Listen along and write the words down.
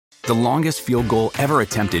The longest field goal ever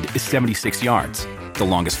attempted is 76 yards. The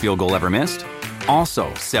longest field goal ever missed?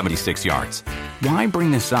 Also 76 yards. Why bring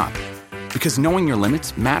this up? Because knowing your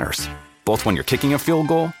limits matters, both when you're kicking a field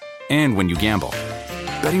goal and when you gamble.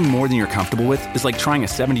 Betting more than you're comfortable with is like trying a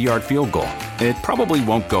 70-yard field goal. It probably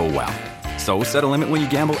won't go well. So set a limit when you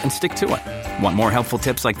gamble and stick to it. Want more helpful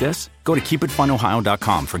tips like this? Go to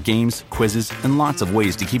keepitfunohio.com for games, quizzes, and lots of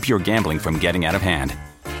ways to keep your gambling from getting out of hand.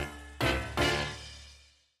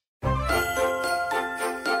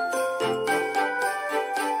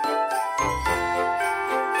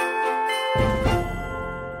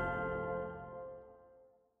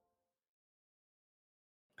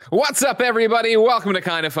 What's up, everybody? Welcome to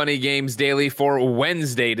Kinda Funny Games Daily for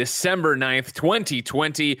Wednesday, December 9th,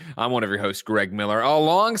 2020. I'm one of your hosts, Greg Miller,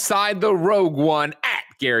 alongside the Rogue One at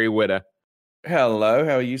Gary Whitta. Hello,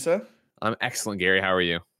 how are you, sir? I'm excellent, Gary. How are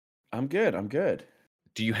you? I'm good.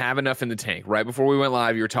 Do you have enough in the tank? Right before we went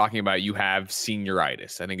live, you were talking about you have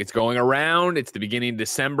senioritis. I think it's going around. It's the beginning of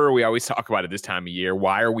December. We always talk about it this time of year.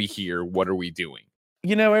 Why are we here? What are we doing?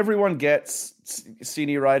 You know, everyone gets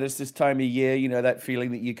senioritis this time of year. You know, that feeling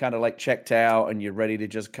that you kind of like checked out and you're ready to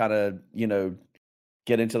just kind of, you know,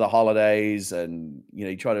 get into the holidays, and, you know,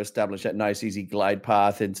 you try to establish that nice, easy glide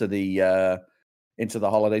path into the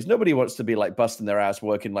holidays. Nobody wants to be like busting their ass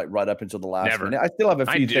working like right up until the last minute. I still have a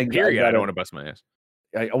few things. Period. I don't want to bust my ass.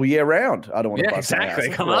 All year round. I don't want to bust my ass.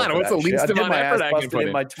 Exactly. Come on. What's the least amount of effort I can put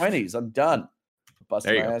in my 20s? I'm done.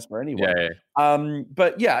 Busting my ass for anyone. Yeah.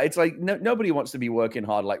 But yeah, it's like nobody wants to be working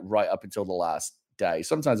hard like right up until the last day.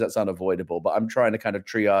 Sometimes that's unavoidable, but I'm trying to kind of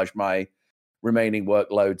triage my remaining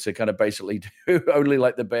workload to kind of basically do only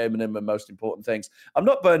like the bare minimum and most important things. I'm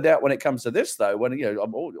not burned out when it comes to this, though. When, you know,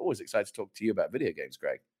 I'm always excited to talk to you about video games,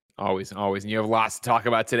 Greg. Always. And you have lots to talk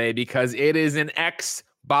about today because it is an Xbox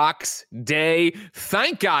Day.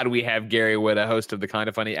 Thank God we have Gary Whitta, host of the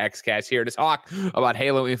Kinda Funny Xcast, here to talk about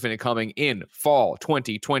Halo Infinite coming in fall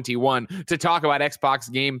 2021, to talk about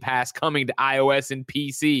Xbox Game Pass coming to iOS and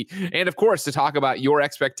PC, and of course to talk about your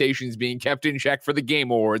expectations being kept in check for the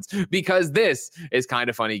Game Awards, because this is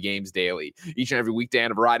Kinda Funny Games Daily. Each and every weekday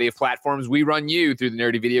on a variety of platforms, we run you through the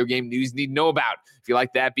nerdy video game news you need to know about. If you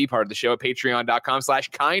like that, be part of the show at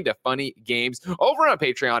patreon.com/kindafunnygames. Over on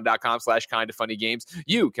patreon.com/kindafunnygames,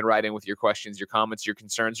 you can write in with your questions, your comments, your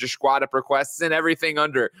concerns, your squad up requests, and everything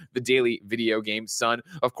under the daily video game sun.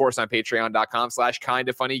 Of course, on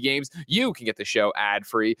patreon.com/kindafunnygames, you can get the show ad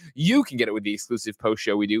free. You can get it with the exclusive post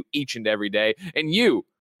show we do each and every day. And you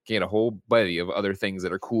can get a whole buddy of other things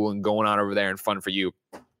that are cool and going on over there and fun for you.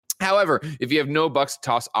 However, if you have no bucks to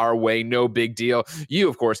toss our way, no big deal. You,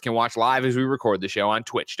 of course, can watch live as we record the show on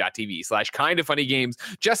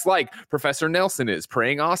twitch.tv/kindafunnygames, just like Professor Nelson is,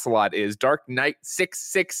 Praying Ocelot is, Dark Knight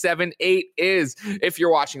 6678 is. If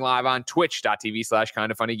you're watching live on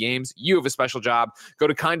twitch.tv/kindafunnygames, you have a special job. Go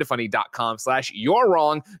to kindafunny.com/you're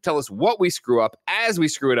wrong. Tell us what we screw up as we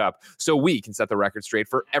screw it up, so we can set the record straight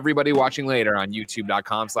for everybody watching later on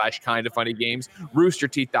youtube.com/kindafunnygames,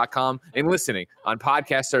 roosterteeth.com, and listening on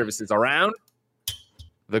podcast services around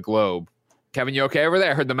the globe. Kevin, you okay over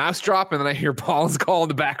there? I heard the mouse drop, and then I hear Paul's call in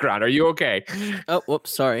the background. Are you okay? Oh,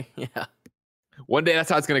 whoops, sorry. Yeah. One day, that's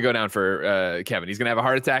how it's going to go down for Kevin. He's going to have a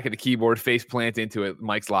heart attack at the keyboard, face plant into it.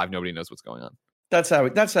 Mike's live. Nobody knows what's going on. That's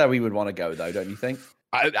how we would want to go, though, don't you think?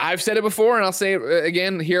 I've said it before, and I'll say it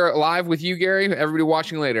again here live with you, Gary. Everybody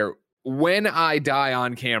watching later. When I die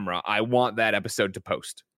on camera, I want that episode to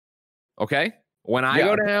post. Okay? When I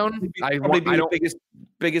go down, I don't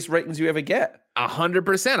biggest ratings you ever get.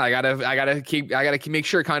 100%. I gotta make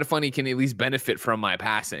sure Kinda Funny can at least benefit from my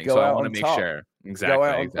passing. So I want to make sure. Exactly. Go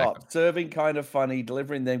out on top. Serving Kinda Funny,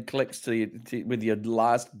 delivering them clicks to you with your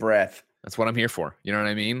last breath. That's what I'm here for. You know what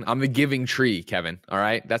I mean? I'm the giving tree, Kevin. All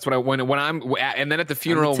right. That's what when I'm, and then at the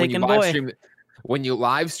funeral, when you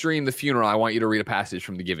live stream the funeral, I want you to read a passage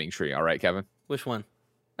from the Giving Tree. All right, Kevin? Which one?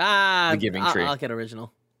 The Giving Tree. I'll get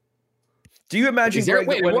original. Do you imagine? Did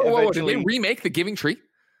they remake the Giving Tree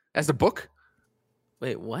as a book?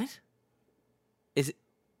 Wait, what? Is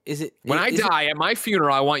it? When I die at my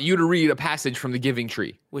funeral, I want you to read a passage from the Giving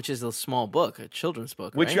Tree, which is a small book, a children's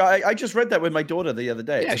book. Which right? I just read that with my daughter the other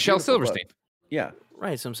day. Yeah, Shel Silverstein. Book. Yeah,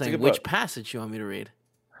 right. So I'm saying, which passage you want me to read?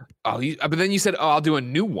 Oh, but then you said, "Oh, I'll do a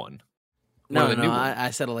new one." No, I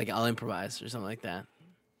said like I'll improvise or something like that.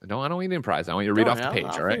 No, I don't need to improvise. I want you to read off the page.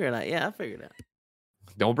 I'll all right. Figure it out. Yeah, I'll figure it out.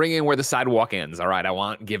 Don't bring in where the sidewalk ends. All right. I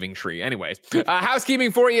want Giving Tree. Anyways,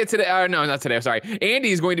 housekeeping for you today. No, not today. I'm sorry.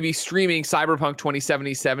 Andy is going to be streaming Cyberpunk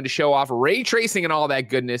 2077 to show off ray tracing and all that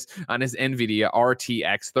goodness on his NVIDIA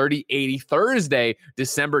RTX 3080 Thursday,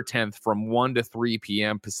 December 10th from 1 to 3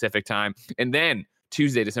 p.m. Pacific time. And then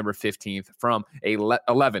Tuesday, December 15th from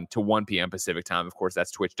 11 to 1 p.m. Pacific time. Of course, that's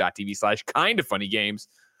twitch.tv/kindafunnygames.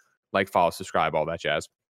 Like, follow, subscribe, all that jazz.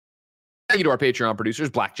 Thank you to our Patreon producers,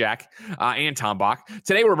 Blackjack and Tom Bach.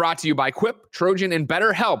 Today, we're brought to you by Quip, Trojan, and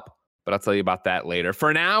BetterHelp, but I'll tell you about that later.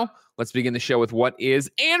 For now, let's begin the show with what is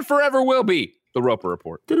and forever will be the Roper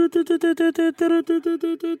Report. Time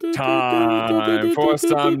for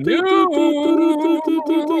some news.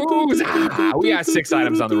 We got 6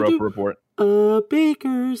 items on the Roper Report. A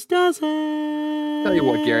baker's dozen. Tell you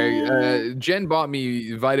what, Gary, Jen bought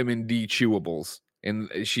me vitamin D chewables, and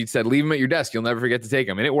she said, leave them at your desk. You'll never forget to take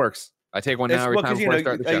them, and it works. I take one now every time before I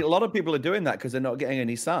start the show. A lot of people are doing that because they're not getting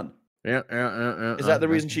any sun. Yeah. Is that the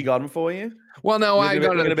reason she got them for you? Well, no, I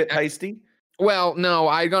got a bit pasty. Well, no,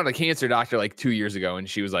 I got a cancer doctor like 2 years ago, and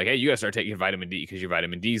she was like, hey, you got to start taking vitamin D because your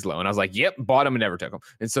vitamin D is low. And I was like, yep, bought them and never took them.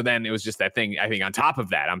 And so then it was just that thing. I think on top of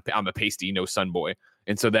that, I'm a pasty, no sun boy.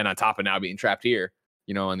 And so then on top of now being trapped here,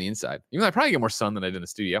 on the inside, even though I probably get more sun than I did in the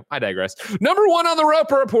studio. I digress. Number 1 on the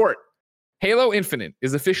Roper Report. Halo Infinite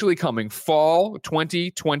is officially coming fall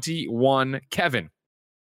 2021. Kevin,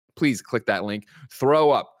 please click that link. Throw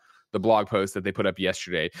up the blog post that they put up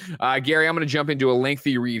yesterday. Gary, I'm going to jump into a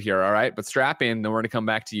lengthy read here, all right? But strap in, then we're going to come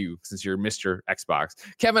back to you since you're Mr. Xbox.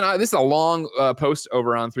 Kevin, this is a long post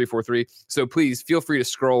over on 343, so please feel free to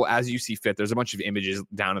scroll as you see fit. There's a bunch of images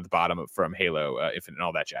down at the bottom from Halo Infinite and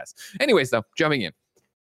all that jazz. Anyways, though, jumping in.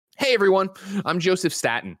 Hey everyone, I'm Joseph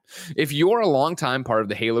Staten. If you're a longtime part of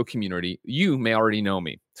the Halo community, you may already know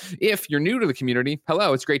me. If you're new to the community,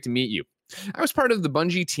 hello, it's great to meet you. I was part of the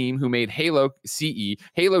Bungie team who made Halo CE,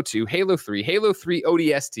 Halo 2, Halo 3, Halo 3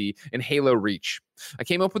 ODST, and Halo Reach. I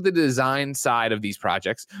came up with the design side of these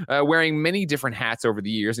projects, wearing many different hats over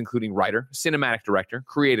the years, including writer, cinematic director,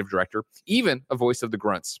 creative director, even a voice of the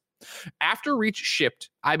grunts. After Reach shipped,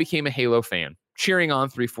 I became a Halo fan, cheering on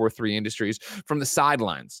 343 Industries from the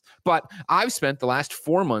sidelines. But I've spent the last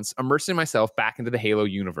 4 months immersing myself back into the Halo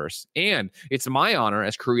universe. And it's my honor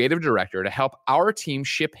as creative director to help our team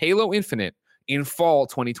ship Halo Infinite in fall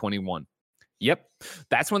 2021. Yep,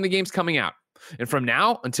 that's when the game's coming out. And from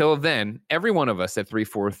now until then, every one of us at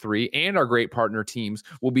 343 and our great partner teams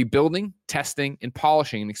will be building, testing, and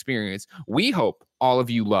polishing an experience we hope all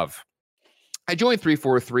of you love. I joined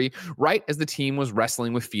 343 right as the team was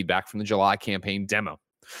wrestling with feedback from the July campaign demo.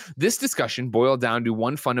 This discussion boiled down to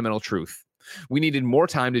one fundamental truth. We needed more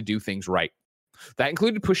time to do things right. That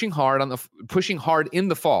included pushing hard in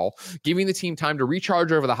the fall, giving the team time to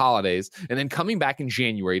recharge over the holidays, and then coming back in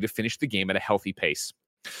January to finish the game at a healthy pace.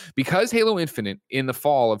 Because Halo Infinite in the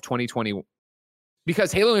fall of 2021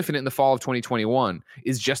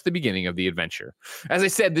 is just the beginning of the adventure. As I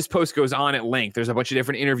said, this post goes on at length. There's a bunch of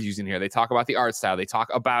different interviews in here. They talk about the art style. They talk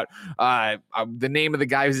about the name of the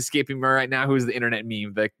guy who's escaping me right now, who's the internet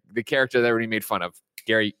meme, the character that everybody made fun of.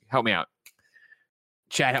 Gary, help me out.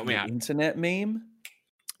 Chad, help me out. Internet meme?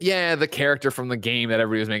 Yeah, the character from the game that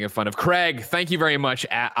everybody was making fun of. Craig, thank you very much,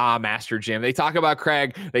 Master Jim. They talk about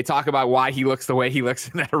Craig. They talk about why he looks the way he looks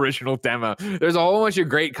in that original demo. There's a whole bunch of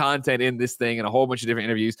great content in this thing and a whole bunch of different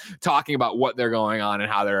interviews talking about what they're going on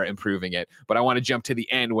and how they're improving it. But I want to jump to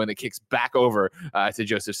the end when it kicks back over to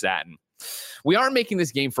Joseph Staten. We aren't making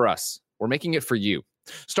this game for us. We're making it for you.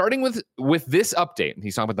 Starting with this update, and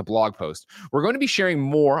he's talking about the blog post, we're going to be sharing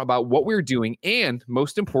more about what we're doing and,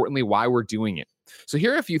 most importantly, why we're doing it. So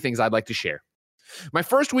here are a few things I'd like to share. My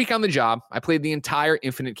first week on the job, I played the entire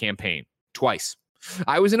Infinite campaign, twice.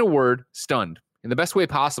 I was, in a word, stunned, in the best way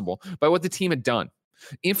possible, by what the team had done.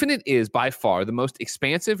 Infinite is, by far, the most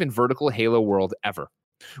expansive and vertical Halo world ever.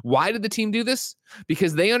 Why did the team do this?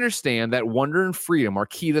 Because they understand that wonder and freedom are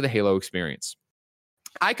key to the Halo experience.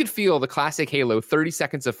 I could feel the classic Halo 30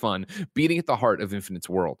 seconds of fun beating at the heart of Infinite's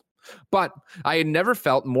world. But I had never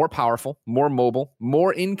felt more powerful, more mobile,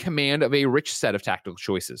 more in command of a rich set of tactical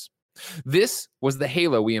choices. This was the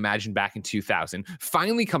Halo we imagined back in 2000,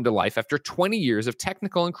 finally come to life after 20 years of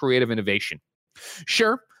technical and creative innovation.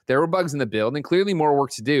 Sure, there were bugs in the build and clearly more work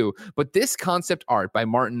to do, but this concept art by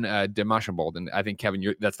Martin de Machambold, and I think,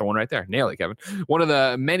 Kevin, that's the one right there. Nail it, Kevin. One of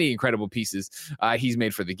the many incredible pieces he's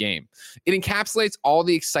made for the game. It encapsulates all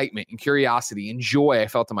the excitement and curiosity and joy I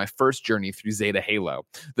felt on my first journey through Zeta Halo,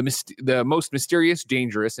 the most mysterious,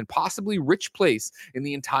 dangerous, and possibly rich place in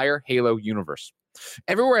the entire Halo universe.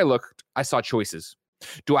 Everywhere I looked, I saw choices.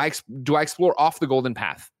 Do I explore off the Golden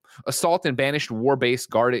Path? Assault and banished war base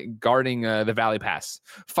guarding the Valley Pass.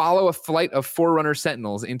 Follow a flight of Forerunner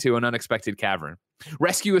sentinels into an unexpected cavern.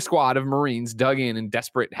 Rescue a squad of Marines dug in and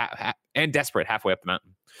desperate halfway up the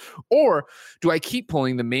mountain. Or do I keep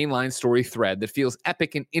pulling the mainline story thread that feels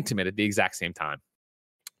epic and intimate at the exact same time?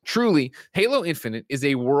 Truly, Halo Infinite is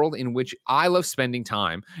a world in which I love spending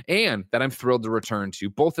time and that I'm thrilled to return to,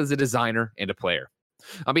 both as a designer and a player.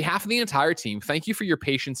 On behalf of the entire team, thank you for your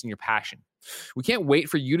patience and your passion. We can't wait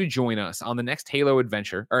for you to join us on the next Halo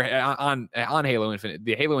adventure, or on Halo Infinite,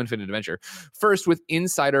 the Halo Infinite adventure, first with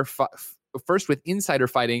insider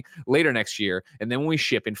fighting later next year, and then when we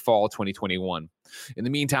ship in fall 2021. In the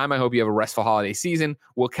meantime, I hope you have a restful holiday season.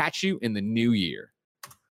 We'll catch you in the new year.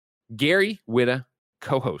 Gary Whitta,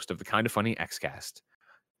 co-host of the Kinda Funny Xcast.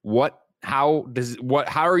 How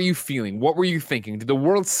are you feeling? What were you thinking? Did the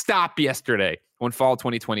world stop yesterday when fall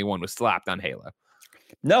 2021 was slapped on Halo?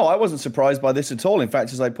 No, I wasn't surprised by this at all. In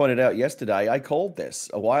fact, as I pointed out yesterday, I called this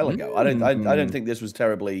a while ago. I don't think this was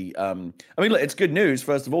terribly. I mean, look, it's good news.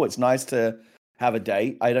 First of all, it's nice to have a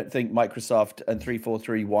date. I don't think Microsoft and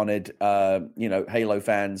 343 wanted, Halo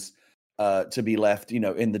fans to be left,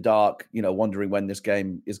 in the dark, wondering when this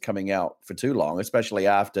game is coming out for too long, especially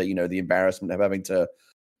after, the embarrassment of having to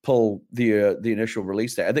pull the initial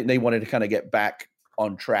release date. I think they wanted to kind of get back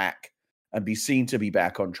on track and be seen to be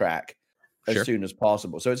back on track as soon as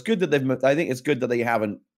possible. So it's good that I think it's good that they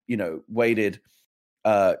haven't, waited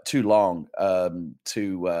too long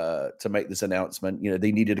to make this announcement.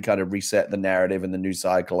 They needed to kind of reset the narrative and the news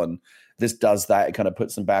cycle, and this does that. It kind of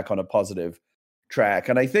puts them back on a positive track.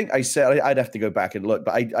 And I think I said I'd have to go back and look,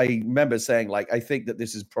 but I remember saying, like, I think that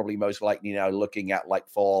this is probably most likely now looking at like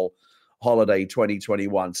fall holiday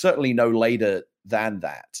 2021, certainly no later than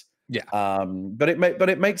that. Yeah. But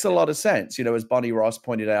it makes a lot of sense. As Bonnie Ross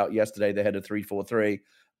pointed out yesterday, the head of 343,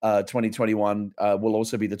 2021 will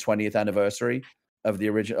also be the 20th anniversary of the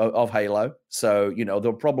original of Halo. So,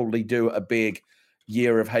 they'll probably do a big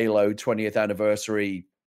year of Halo 20th anniversary,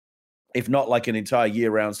 if not like an entire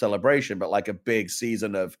year-round celebration, but like a big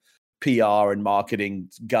season of PR and marketing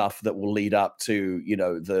guff that will lead up to,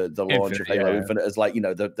 the launch of Halo Infinite as like,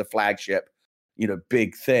 the flagship,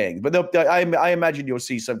 big thing. But I imagine you'll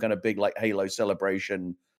see some kind of big like Halo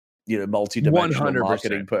celebration, multi-dimensional 100%,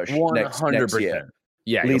 marketing push 100%. next year.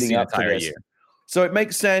 Yeah, leading up to this. Year. So it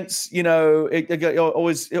makes sense, it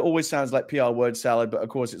always sounds like PR word salad, but of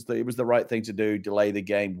course it was the right thing to do. Delay the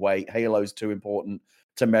game, wait. Halo's too important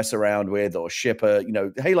to mess around with or ship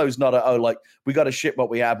Halo's not we got to ship what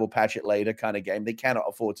we have, we'll patch it later kind of game. They cannot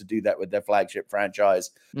afford to do that with their flagship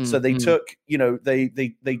franchise. So they took,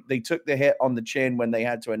 they took the hit on the chin when they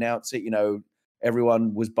had to announce it.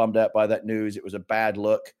 Everyone was bummed out by that news. It was a bad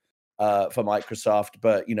look for Microsoft,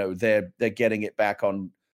 but they're getting it back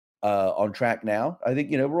on track now. I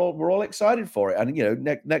think we're all excited for it, and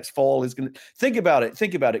next fall is going to think about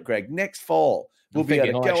it, Greg. Next fall we'll be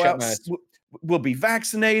able to go out. We'll be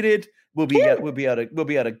vaccinated. We'll be able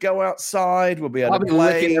to go outside. We'll be able to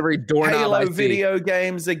play every Halo video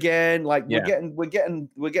games again. Like we're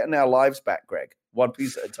getting our lives back, Greg. One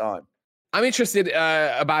piece at a time. I'm interested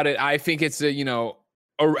about it. I think it's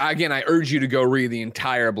again, I urge you to go read the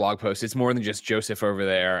entire blog post. It's more than just Joseph over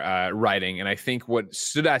there writing. And I think what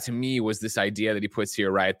stood out to me was this idea that he puts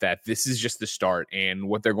here, right, that this is just the start and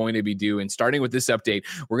what they're going to be doing. Starting with this update,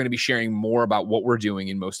 we're going to be sharing more about what we're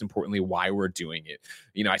doing and most importantly, why we're doing it.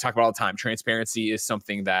 I talk about all the time, transparency is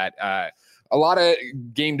something that a lot of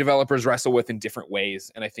game developers wrestle with in different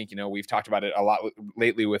ways. And I think, we've talked about it a lot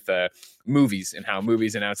lately with movies and how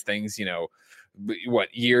movies announce things,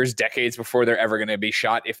 years, decades before they're ever going to be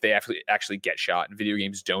shot, if they actually get shot. And video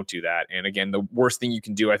games don't do that. And again, the worst thing you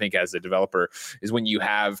can do, I think, as a developer is when you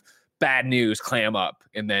have bad news, clam up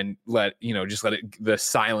and then let the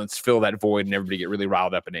silence fill that void and everybody get really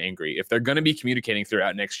riled up and angry. If they're going to be communicating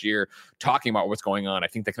throughout next year, talking about what's going on, I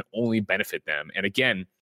think that can only benefit them. And again,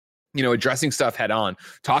 addressing stuff head on,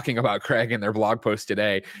 talking about Craig and their blog post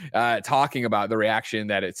today, talking about the reaction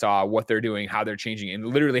that it saw, what they're doing, how they're changing, and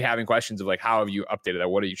literally having questions of like, how have you updated that?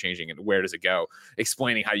 What are you changing and where does it go?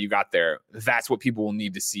 Explaining how you got there. That's what people will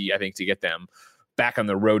need to see, I think, to get them back on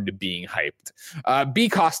the road to being hyped. B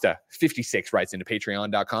Costa 56 writes into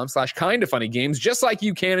patreon.com/kindafunnygames, just like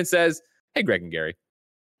you can, and says, hey, Greg and Gary.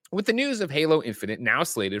 With the news of Halo Infinite now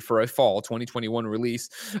slated for a fall 2021 release,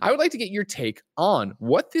 I would like to get your take on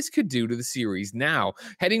what this could do to the series now,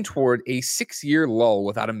 heading toward a 6-year lull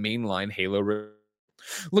without a mainline Halo.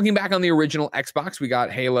 Looking back on the original Xbox, we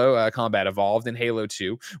got Halo Combat Evolved and Halo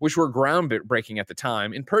 2, which were groundbreaking at the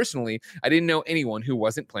time. And personally, I didn't know anyone who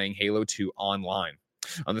wasn't playing Halo 2 online.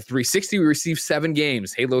 On the 360, we received 7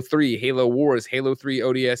 games: Halo 3, Halo Wars, Halo 3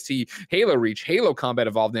 ODST, Halo Reach, Halo Combat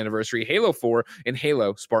Evolved Anniversary, Halo 4, and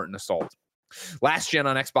Halo Spartan Assault. Last gen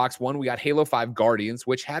on Xbox One, we got Halo 5 Guardians,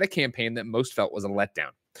 which had a campaign that most felt was a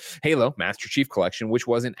letdown. Halo Master Chief Collection, which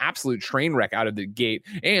was an absolute train wreck out of the gate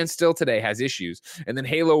and still today has issues. And then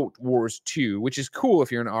Halo Wars 2, which is cool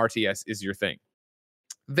if you're an RTS is your thing.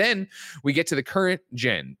 Then we get to the current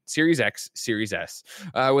gen, Series X, Series S,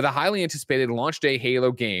 with a highly anticipated launch day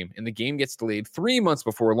Halo game, and the game gets delayed 3 months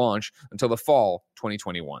before launch until the fall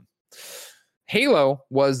 2021. Halo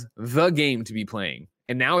was the game to be playing,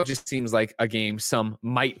 and now it just seems like a game some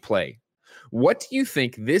might play. What do you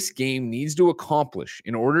think this game needs to accomplish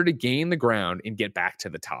in order to gain the ground and get back to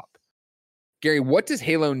the top? Gary, what does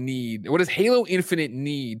Halo need? What does Halo Infinite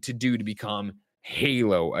need to do to become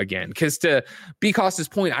Halo again? Because to B. Costa's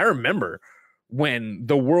point, I remember when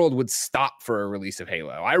the world would stop for a release of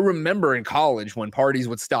Halo. I remember in college when parties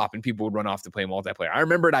would stop and people would run off to play multiplayer. I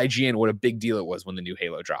remember at IGN what a big deal it was when the new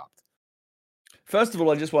Halo dropped. First of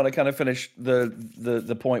all, I just want to kind of finish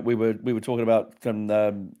the point we were talking about from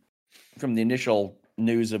the initial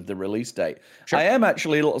news of the release date. Sure. I am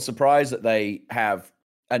actually a little surprised that they have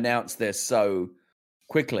announced this so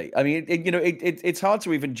quickly. I mean, it's hard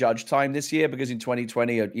to even judge time this year because in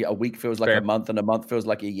 2020, a week feels like a month and a month feels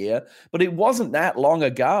like a year. But it wasn't that long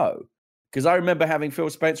ago, because I remember having Phil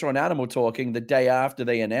Spencer on Animal talking the day after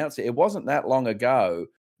they announced it. It wasn't that long ago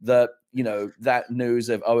that, that news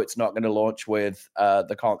of, it's not going to launch with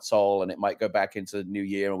the console and it might go back into the new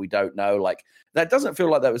year and we don't know. Like, that doesn't feel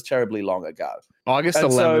like that was terribly long ago. August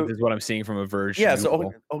 11th is what I'm seeing from a Verge. Yeah,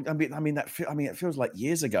 so it feels like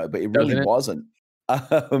years ago, but it really wasn't.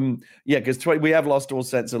 Because we have lost all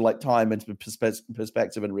sense of like time and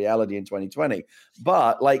perspective and reality in 2020.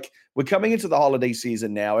 But like, we're coming into the holiday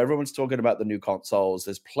season now. Everyone's talking about the new consoles.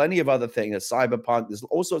 There's plenty of other things. There's Cyberpunk. There's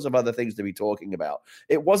all sorts of other things to be talking about.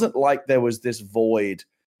 It wasn't like there was this void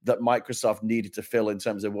that Microsoft needed to fill in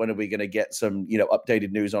terms of when are we going to get some,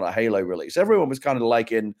 updated news on a Halo release. Everyone was kind of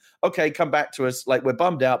like okay, come back to us. Like, we're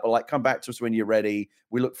bummed out, but like, come back to us when you're ready.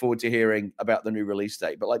 We look forward to hearing about the new release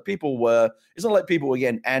date. But like, it's not like people were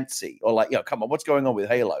getting antsy or like, come on, what's going on with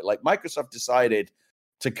Halo? Like, Microsoft decided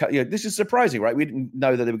to cut, this is surprising, right? We didn't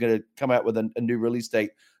know that they were going to come out with a new release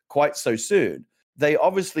date quite so soon. They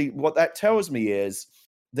obviously, what that tells me is,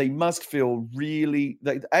 they must feel really,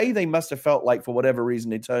 they must have felt like for whatever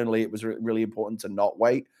reason internally, it was really important to not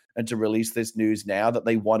wait and to release this news now, that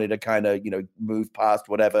they wanted to kind of, move past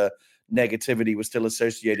whatever negativity was still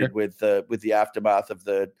associated with the aftermath of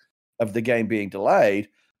the game being delayed.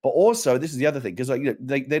 But also, this is the other thing, because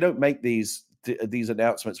they don't make these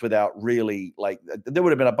announcements without really, like, there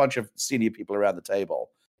would have been a bunch of senior people around the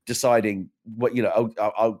table deciding what,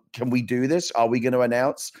 can we do this? Are we going to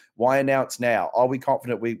announce? Why announce now? Are we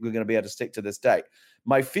confident we're going to be able to stick to this date?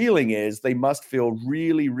 My feeling is they must feel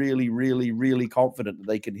really, really, really, really confident that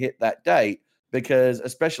they can hit that date, because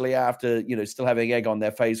especially after, still having egg on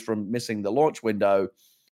their face from missing the launch window,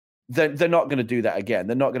 they're not going to do that again.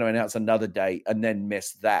 They're not going to announce another date and then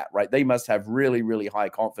miss that, right? They must have really, really high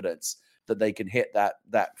confidence that they can hit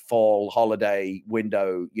that fall holiday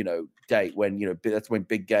window, date when, that's when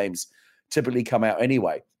big games typically come out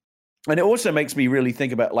anyway. And it also makes me really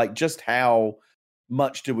think about like just how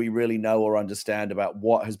much do we really know or understand about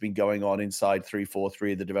what has been going on inside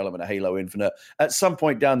 343, the development of Halo Infinite. At some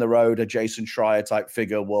point down the road, a Jason Schreier type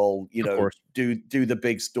figure will, do the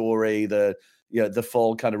big story, the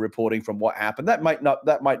full kind of reporting from what happened. That might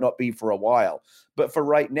not be for a while, but for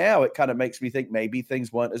right now, it kind of makes me think maybe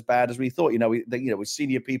things weren't as bad as we thought. With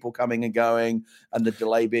senior people coming and going, and the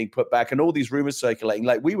delay being put back, and all these rumors circulating.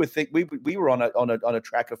 Like we were on a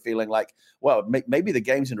track of feeling like, well, maybe the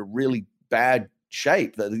game's in a really bad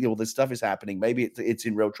shape. That this stuff is happening. Maybe it's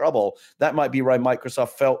in real trouble. That might be why Microsoft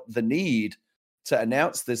felt the need to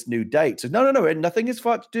announce this new date. So no, nothing is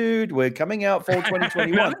fucked, dude. We're coming out fall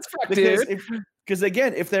 2021. Because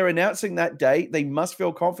again, if they're announcing that date, they must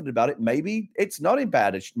feel confident about it. Maybe it's not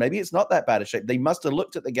maybe it's not that bad a shape. They must have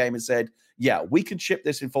looked at the game and said, yeah, we can ship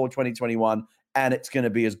this in fall 2021 and it's going to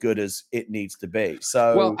be as good as it needs to be.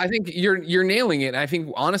 So, well, I think you're nailing it. I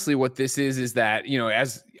think honestly, what this is that,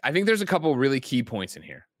 as I think there's a couple really key points in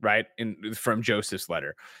here, right? From Joseph's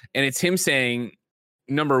letter, and it's him saying,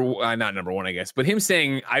 not number one, I guess, but him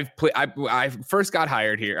saying, I first got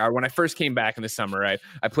hired here, or when I first came back in the summer, right?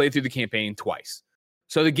 I played through the campaign twice.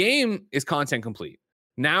 So the game is content complete.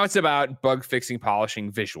 Now it's about bug fixing,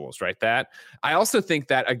 polishing, visuals, right? That I also think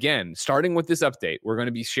that, again, starting with this update, we're going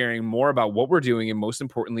to be sharing more about what we're doing and most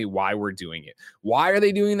importantly, why we're doing it. Why are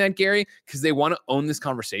they doing that, Gary? Because they want to own this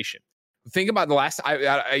conversation. Think about the last,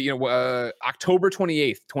 October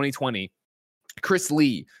 28th, 2020, Chris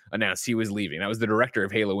Lee announced he was leaving. That was the director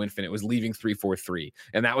of Halo Infinite, was leaving 343.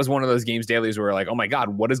 And that was one of those games dailies where we're like, oh my God,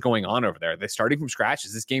 what is going on over there? They're starting from scratch.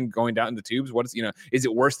 Is this game going down in the tubes? What is, is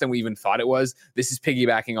it worse than we even thought it was? This is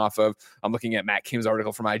piggybacking off of, I'm looking at Matt Kim's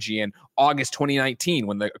article from IGN, August 2019,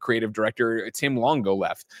 when the creative director, Tim Longo,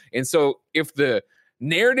 left. And so if the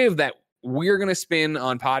narrative that we're going to spin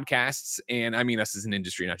on podcasts, and I mean us as an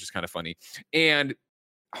industry, not just kind of funny, and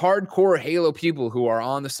hardcore Halo people who are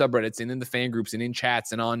on the subreddits and in the fan groups and in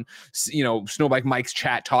chats and on, Snowbike Mike's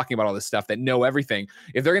chat talking about all this stuff that know everything.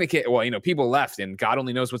 If they're going to get, people left and God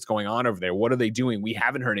only knows what's going on over there. What are they doing? We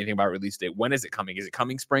haven't heard anything about release date. When is it coming? Is it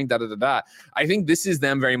coming spring? I think this is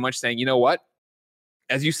them very much saying, you know what?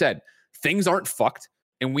 As you said, things aren't fucked.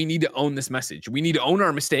 And we need to own this message. We need to own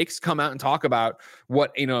our mistakes, come out and talk about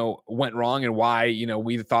what, went wrong and why,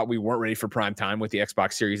 we thought we weren't ready for prime time with the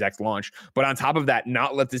Xbox Series X launch. But on top of that,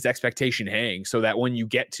 not let this expectation hang so that when you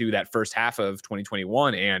get to that first half of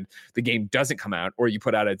 2021 and the game doesn't come out, or you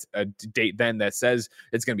put out a date then that says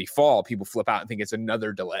it's going to be fall, people flip out and think it's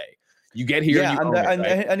another delay. You get here. Yeah,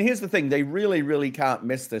 and here's the thing. They really, really can't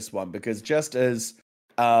miss this one, because just as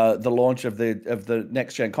the launch of the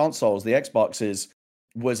next-gen consoles, the Xboxes,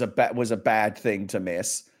 was a bad thing to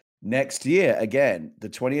miss. Next year, again, the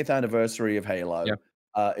 20th anniversary of Halo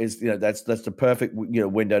is that's the perfect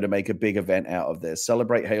window to make a big event out of this.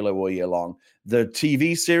 Celebrate Halo all year long. The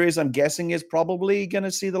TV series, I'm guessing, is probably going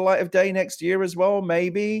to see the light of day next year as well.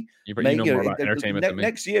 Maybe you know more about entertainment than me.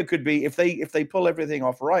 Next year could be, if they pull everything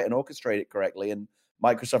off right and orchestrate it correctly. And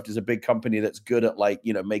Microsoft is a big company that's good at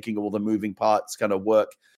making all the moving parts kind of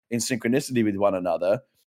work in synchronicity with one another.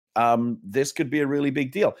 This could be a really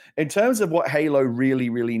big deal in terms of what Halo really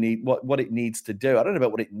what it needs to do. I don't know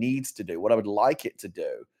about what it needs to do, what I would like it to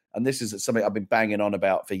do. And this is something I've been banging on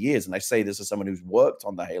about for years. And I say this as someone who's worked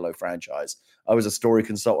on the Halo franchise. I was a story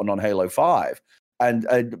consultant on Halo 5.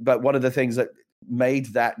 But one of the things that made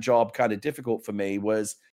that job kind of difficult for me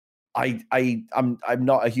was I'm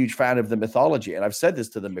not a huge fan of the mythology. And I've said this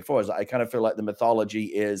to them before, is I kind of feel like the mythology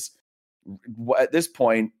is at this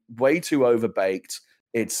point way too overbaked.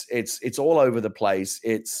 It's all over the place.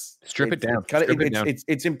 Strip it down.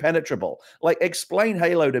 It's impenetrable. Like, explain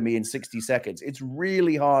Halo to me in 60 seconds. It's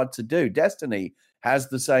really hard to do. Destiny has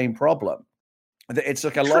the same problem. It's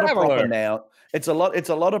like a lot of proper nouns. It's a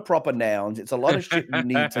lot of proper nouns. It's a lot of shit you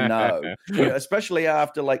need to know. Especially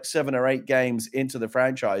after 7 or 8 games into the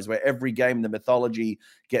franchise, where every game the mythology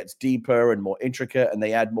gets deeper and more intricate, and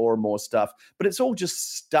they add more and more stuff. But it's all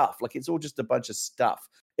just stuff. It's all just a bunch of stuff.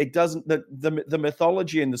 It doesn't, the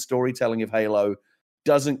mythology and the storytelling of Halo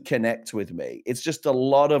doesn't connect with me. It's just a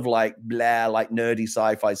lot of nerdy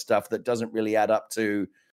sci-fi stuff that doesn't really add up to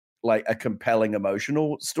a compelling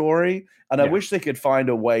emotional story. And I wish they could find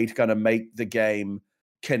a way to kind of make the game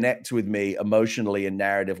connect with me emotionally and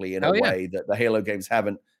narratively in a way that the Halo games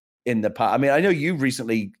haven't in the past. I mean, I know you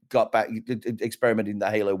recently got back experimenting in the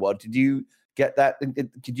Halo world. Did you get that?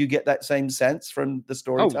 Did you get that same sense from the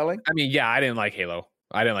storytelling? I mean, I didn't like Halo.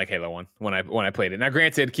 I didn't like Halo 1 when I played it. Now,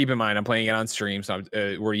 granted, keep in mind, I'm playing it on stream, so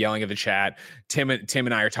we're yelling at the chat. Tim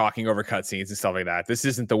and I are talking over cutscenes and stuff like that. This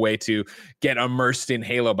isn't the way to get immersed in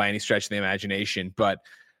Halo by any stretch of the imagination. But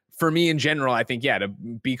for me in general, I think, to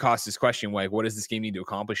be Costa's question, what does this game need to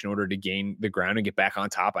accomplish in order to gain the ground and get back on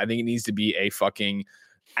top? I think it needs to be a fucking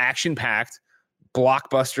action-packed,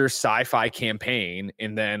 blockbuster sci-fi campaign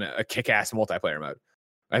and then a kick-ass multiplayer mode.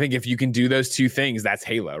 I think if you can do those two things, that's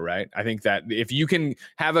Halo, right? I think that if you can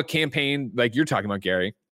have a campaign like you're talking about,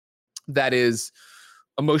 Gary, that is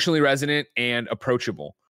emotionally resonant and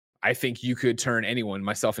approachable, I think you could turn anyone,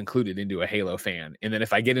 myself included, into a Halo fan. And then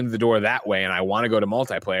if I get into the door that way and I want to go to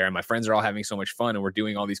multiplayer and my friends are all having so much fun and we're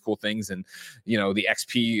doing all these cool things and, the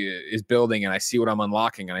XP is building and I see what I'm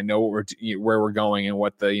unlocking and I know where we're going and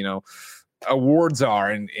what the, awards are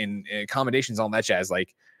and accommodations, all that jazz,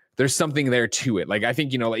 there's something there to it. I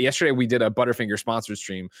think, yesterday we did a Butterfinger sponsored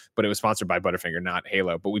stream, but it was sponsored by Butterfinger, not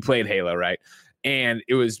Halo, but we played Halo, right? And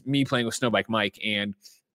it was me playing with Snowbike Mike. And,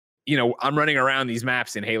 I'm running around these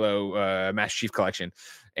maps in Halo Master Chief Collection,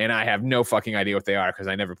 and I have no fucking idea what they are because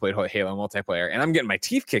I never played Halo multiplayer. And I'm getting my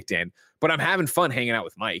teeth kicked in, but I'm having fun hanging out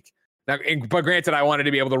with Mike. Now, but granted, I wanted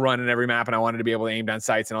to be able to run in every map and I wanted to be able to aim down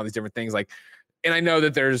sights and all these different things. And I know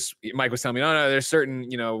that Mike was telling me, no, there's certain,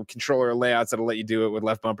 controller layouts that'll let you do it with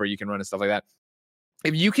left bumper. You can run and stuff like that.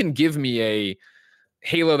 If you can give me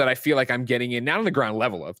Halo that I feel like I'm getting in, not on the ground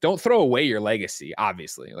level of. Don't throw away your legacy,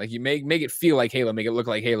 obviously. Like, you make it feel like Halo, make it look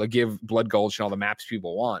like Halo, give Blood Gulch and all the maps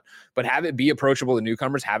people want, but have it be approachable to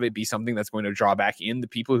newcomers, have it be something that's going to draw back in the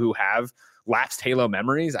people who have lapsed Halo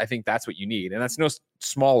memories. I think that's what you need. And that's no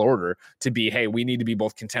small order to be, hey, we need to be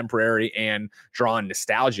both contemporary and draw on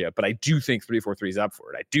nostalgia. But I do think 343 is up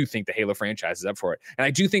for it. I do think the Halo franchise is up for it. And I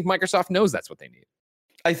do think Microsoft knows that's what they need.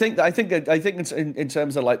 I think it's in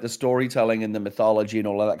terms of like the storytelling and the mythology and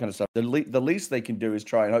all of that kind of stuff, the least they can do is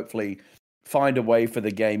try and hopefully find a way for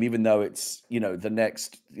the game, even though it's, the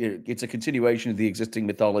next, it's a continuation of the existing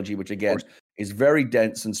mythology, which again is very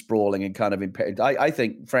dense and sprawling and kind of I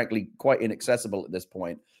think, frankly, quite inaccessible at this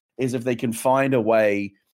point, is if they can find a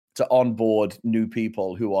way to onboard new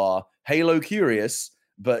people who are Halo curious,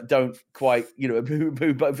 but don't quite,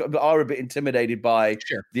 who are a bit intimidated by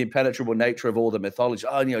the impenetrable nature of all the mythology.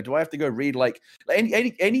 Oh, do I have to go read like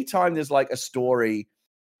any time there's like a story,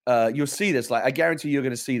 you'll see this. Like, I guarantee you're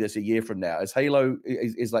going to see this a year from now as Halo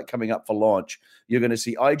is like coming up for launch. You're going to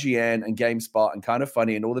see IGN and GameSpot and Kind of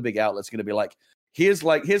Funny and all the big outlets going to be like, here's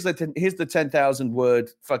the 10,000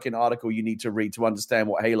 word fucking article you need to read to understand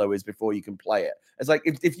what Halo is before you can play it. It's like,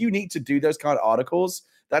 if you need to do those kind of articles,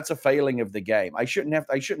 that's a failing of the game. I shouldn't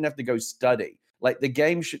have to go study. Like, the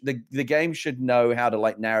game should know how to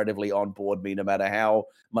like narratively onboard me, no matter how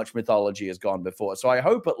much mythology has gone before. So I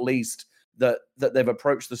hope at least that they've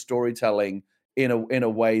approached the storytelling in a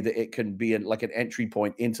way that it can be like an entry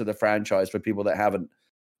point into the franchise for people that haven't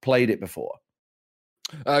played it before.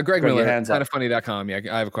 Greg Miller, kindoffunny.com. Yeah,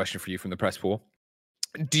 I have a question for you from the press pool.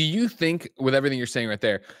 Do you think, with everything you're saying right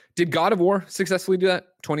there, did God of War successfully do that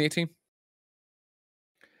 2018?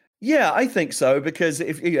 Yeah, I think so, because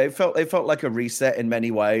it felt like a reset in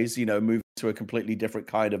many ways. Moving to a completely different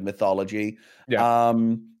kind of mythology.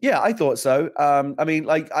 Yeah, I thought so. I mean,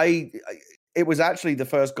 like it was actually the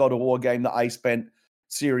first God of War game that I spent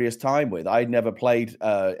serious time with. I'd never played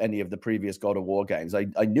any of the previous God of War games. I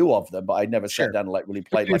knew of them, but I'd never sat down and like really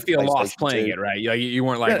played. You didn't feel lost playing it, right? You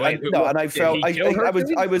weren't like, and I felt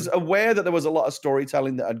I was aware that there was a lot of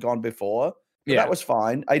storytelling that had gone before. But that was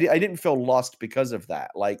fine. I didn't feel lost because of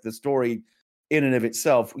that. Like, the story in and of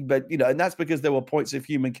itself, but and that's because there were points of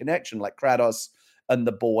human connection, like Kratos and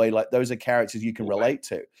the boy. Like, those are characters you can relate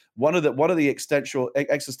to. One of the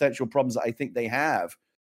existential problems that I think they have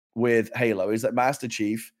with Halo is that Master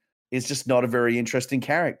Chief is just not a very interesting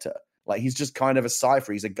character. Like, he's just kind of a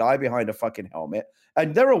cipher. He's a guy behind a fucking helmet.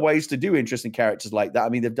 And there are ways to do interesting characters like that. I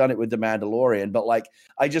mean, they've done it with The Mandalorian, but like,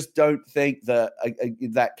 I just don't think that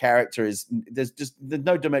that character there's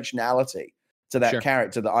no dimensionality to that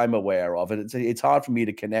character that I'm aware of. And it's hard for me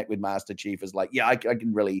to connect with Master Chief as like, I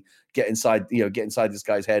can really get inside this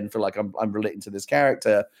guy's head and feel like I'm relating to this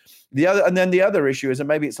character. The other issue is, and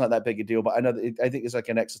maybe it's not that big a deal, but I think it's like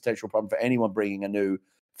an existential problem for anyone bringing a new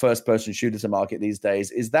first-person shooter to market these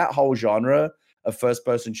days, is that whole genre of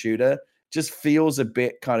first-person shooter just feels a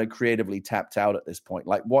bit kind of creatively tapped out at this point.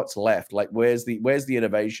 Like, what's left? Like, where's the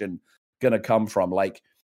innovation going to come from? Like,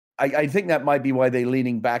 I think that might be why they're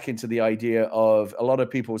leaning back into the idea of, a lot of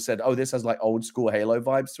people said, oh, this has like old school Halo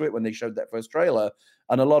vibes to it when they showed that first trailer.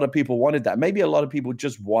 And a lot of people wanted that. Maybe a lot of people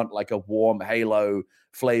just want like a warm Halo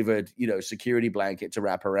flavored, security blanket to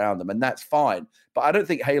wrap around them. And that's fine. But I don't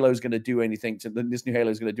think Halo's going to do anything this new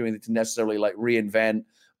Halo is going to do anything to necessarily like reinvent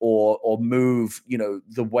or move,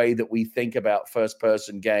 the way that we think about first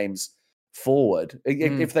person games forward.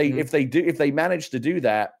 If they manage to do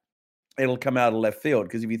that, it'll come out of left field.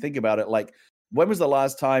 Because if you think about it, like, when was the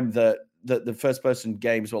last time that the first person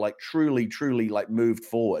games were like truly like moved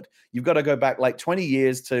forward? You've got to go back like 20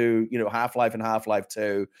 years to, Half-Life and Half-Life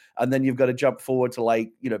 2. And then you've got to jump forward to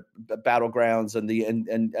like, Battlegrounds and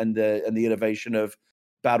the innovation of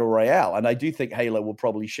Battle Royale. And I do think Halo will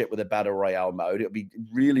probably ship with a Battle Royale mode. It'll be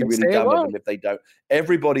really, really dumb of them if they don't.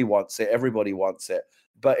 Everybody wants it.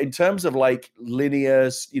 But in terms of like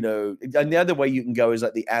linear, and the other way you can go is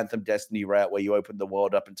like the Anthem Destiny route, where you open the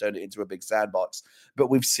world up and turn it into a big sandbox.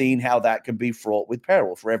 But we've seen how that can be fraught with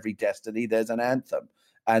peril. For every Destiny, there's an Anthem.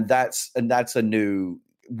 And that's a new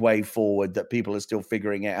way forward that people are still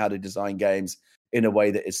figuring out how to design games in a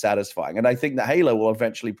way that is satisfying. And I think that Halo will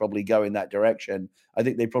eventually probably go in that direction. I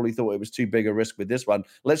think they probably thought it was too big a risk with this one.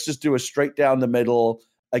 Let's just do a straight down the middle,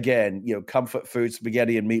 again, comfort food,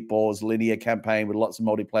 spaghetti and meatballs, linear campaign with lots of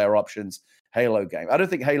multiplayer options, Halo game. I don't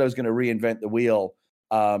think Halo's going to reinvent the wheel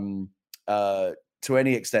to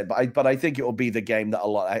any extent, but I think it will be the game that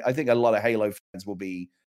I think a lot of Halo fans will be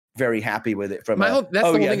very happy with it. That's the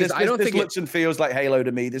whole thing is I don't think this looks and feels like Halo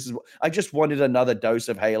to me. This is I just wanted another dose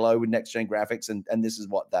of Halo with next gen graphics, and this is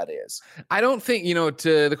what that is. I don't think,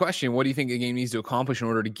 to the question, what do you think a game needs to accomplish in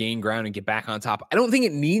order to gain ground and get back on top? I don't think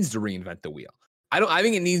it needs to reinvent the wheel. I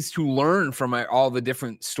think it needs to learn from all the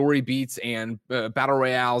different story beats and battle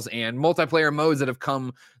royales and multiplayer modes that have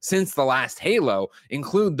come since the last Halo,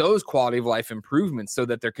 include those quality of life improvements so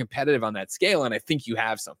that they're competitive on that scale. And I think you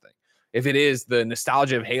have something. If it is the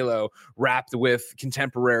nostalgia of Halo wrapped with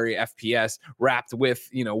contemporary FPS, wrapped with,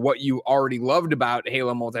 what you already loved about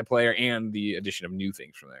Halo multiplayer and the addition of new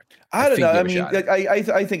things from there. I don't know. I mean,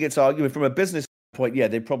 I think it's argument from a business point. Yeah,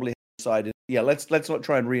 they probably decided, let's not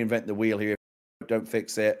try and reinvent the wheel here. Don't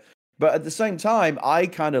fix it. But at the same time, I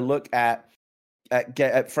kind of look at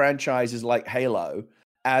franchises like Halo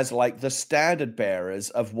as like the standard bearers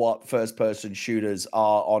of what first person shooters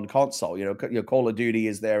are on console. Your Call of Duty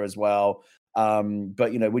is there as well.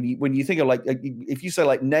 But when you think of like, if you say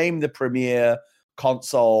like name the premier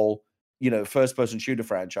console, first person shooter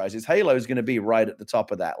franchises, Halo is going to be right at the top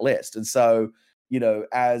of that list. And so,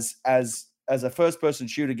 as a first person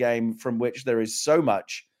shooter game from which there is so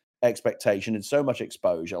much expectation and so much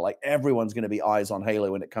exposure, like everyone's going to be eyes on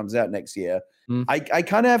Halo when it comes out next year. I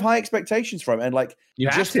kind of have high expectations from it, and like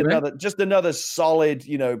just another solid,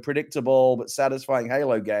 predictable but satisfying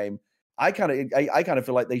Halo game. I kind of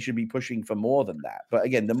feel like they should be pushing for more than that. But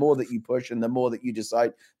again, the more that you push and the more that you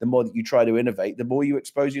decide, the more that you try to innovate, the more you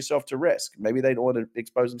expose yourself to risk. Maybe they don't want to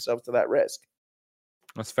expose themselves to that risk.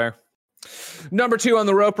 That's fair. Number 2 on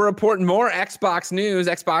the Roper Report, more Xbox news.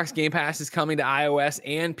 Xbox Game Pass is coming to iOS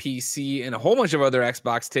and PC and a whole bunch of other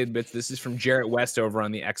Xbox tidbits. This is from Jarrett West over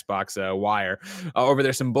on the Xbox Wire. Over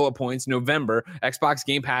there, some bullet points. November, Xbox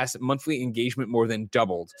Game Pass monthly engagement more than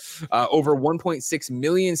doubled. Over 1.6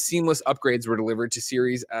 million seamless upgrades were delivered to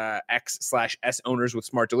Series X/S owners with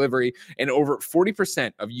smart delivery, and over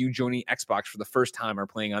 40% of you joining Xbox for the first time are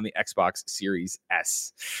playing on the Xbox Series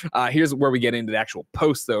S. Here's where we get into the actual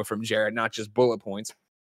post, though, from Jarrett, not just bullet points.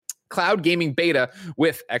 Cloud gaming beta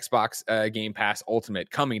with Xbox Game Pass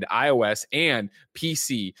Ultimate coming to iOS and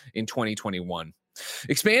PC in 2021.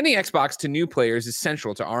 Expanding Xbox to new players is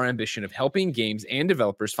central to our ambition of helping games and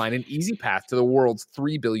developers find an easy path to the world's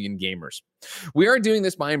 3 billion gamers. We are doing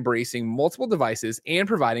this by embracing multiple devices and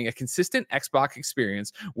providing a consistent Xbox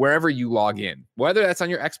experience wherever you log in, whether that's on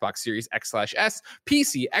your Xbox Series X/S,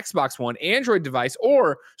 PC, Xbox One, Android device,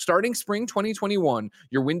 or starting spring 2021,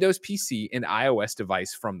 your Windows PC and iOS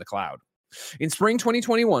device from the cloud. In spring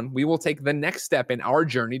 2021, we will take the next step in our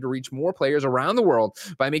journey to reach more players around the world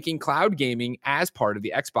by making cloud gaming as part of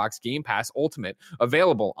the Xbox Game Pass Ultimate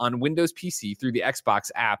available on Windows PC through the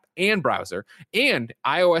Xbox app and browser, and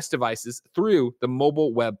iOS devices through the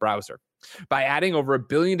mobile web browser. By adding over 1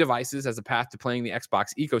 billion devices as a path to playing the Xbox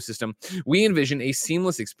ecosystem, we envision a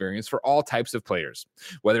seamless experience for all types of players.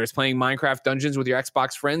 Whether it's playing Minecraft Dungeons with your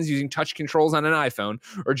Xbox friends using touch controls on an iPhone,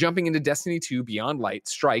 or jumping into Destiny 2 Beyond Light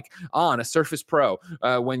Strike on a Surface Pro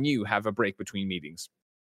when you have a break between meetings.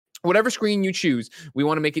 Whatever screen you choose, we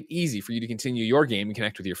want to make it easy for you to continue your game and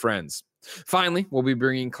connect with your friends. Finally, we'll be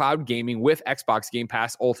bringing cloud gaming with Xbox Game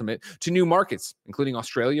Pass Ultimate to new markets, including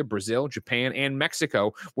Australia, Brazil, Japan, and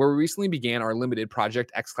Mexico, where we recently began our limited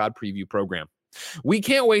Project xCloud preview program. We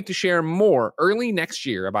can't wait to share more early next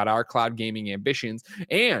year about our cloud gaming ambitions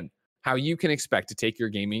and how you can expect to take your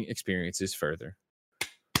gaming experiences further.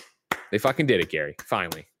 They fucking did it, Gary.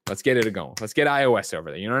 Finally. Let's get it going. Let's get iOS over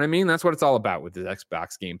there. You know what I mean? That's what it's all about with the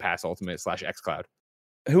Xbox Game Pass Ultimate / xCloud.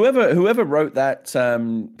 Whoever wrote that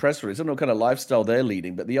press release, I don't know what kind of lifestyle they're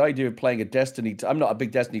leading, but the idea of playing a Destiny, I'm not a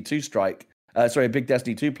big Destiny 2 a big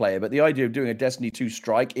Destiny 2 player, but the idea of doing a Destiny 2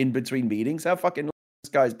 strike in between meetings, how fucking long does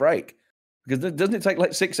this guy's break? Because doesn't it take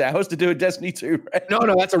like 6 hours to do a Destiny 2 raid? No,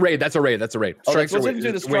 that's a raid. Strikes let's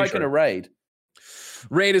do the strike and a raid.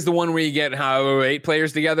 Raid is the one where you get 8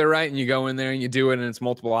 players together, right? And you go in there and you do it, and it's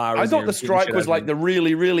multiple hours. I thought the strike was like the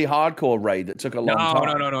really, really hardcore raid that took a long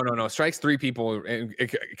time. No. Strike's 3 people.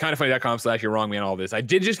 Kindafunny.com/you're wrong me on all this. I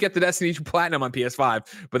did just get the Destiny 2 Platinum on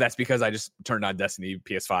PS5, but that's because I just turned on Destiny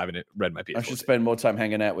PS5 and it read my PS4. I should spend more time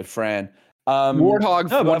hanging out with Fran. Warthog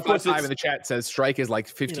 155 in the chat says strike is like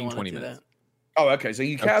 15-20 minutes. Oh, okay. So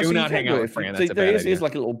you can't do not hang out with Fran. That's a bad idea. Is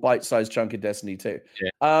like a little bite-sized chunk of Destiny too.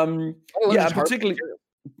 Yeah,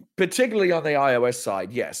 particularly on the iOS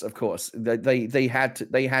side. Yes, of course. They had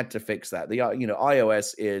to fix that.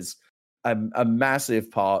 iOS is a massive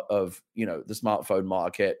part of the smartphone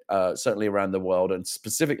market, certainly around the world, and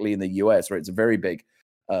specifically in the US, where it's a very big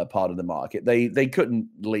part of the market. They couldn't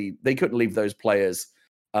leave those players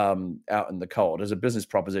out in the cold. As a business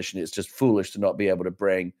proposition, it's just foolish to not be able to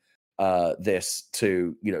bring this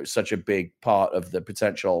to, you know, such a big part of the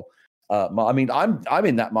potential. I mean, I'm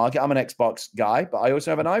in that market. I'm an Xbox guy, but I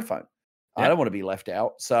also have an iPhone. I don't want to be left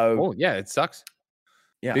out. So, yeah, it sucks.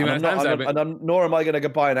 Yeah, nor am I going to go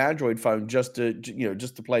buy an Android phone just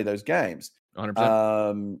to play those games.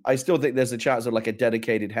 100%. I still think there's a chance of like a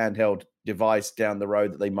dedicated handheld device down the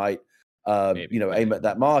road that they might, aim at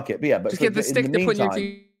that market. But yeah, but just get the stick to put in your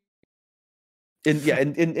TV.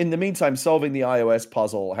 In the meantime, solving the iOS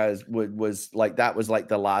puzzle was like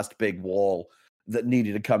the last big wall that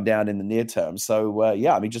needed to come down in the near term. So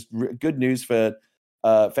I mean, just good news for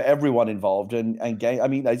everyone involved and game. I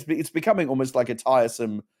mean, it's becoming almost like a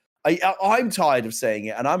tiresome. I'm tired of saying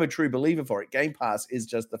it, and I'm a true believer for it. Game Pass is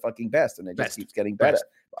just the fucking best, and it just keeps getting better.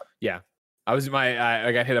 Yeah, I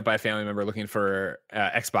got hit up by a family member looking for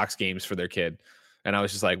Xbox games for their kid, and I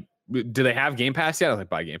was just like, do they have Game Pass yet? I was like,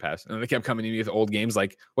 buy Game Pass. And they kept coming to me with old games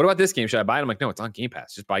like, what about this game? Should I buy it? I'm like, no, it's on Game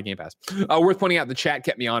Pass. Just buy Game Pass. Worth pointing out, the chat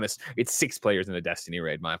kept me honest. It's 6 players in the Destiny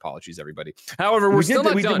raid. My apologies, everybody. However, we're still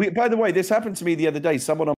not done. By the way, this happened to me the other day.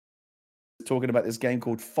 Someone was talking about this game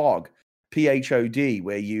called Fog, PHOD,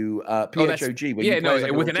 where you PHOG.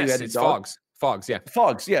 With an S, it's Fogs. Fogs, yeah.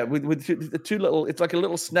 Fogs, yeah. With the two little, it's like a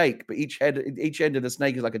little snake, but each end of the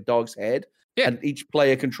snake is like a dog's head. Yeah. And each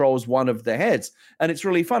player controls one of the heads. And it's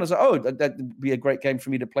really fun. I was like, that'd be a great game for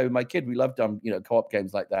me to play with my kid. We love co-op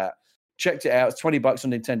games like that. Checked it out. It's $20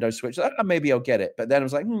 on Nintendo Switch. Maybe I'll get it. But then I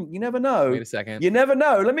was like, you never know. Wait a second. You never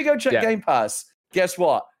know. Let me go check Game Pass. Guess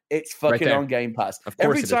what? It's fucking on Game Pass.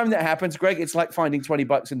 Every time that happens, Greg, it's like finding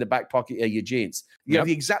 $20 in the back pocket of your jeans. You have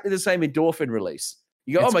exactly the same endorphin release.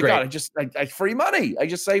 You go, God, I free money. I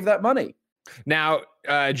just saved that money. Now,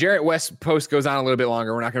 Jarrett West's post goes on a little bit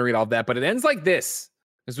longer. We're not going to read all that, but it ends like this.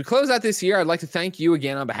 As we close out this year, I'd like to thank you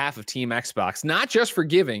again on behalf of Team Xbox, not just for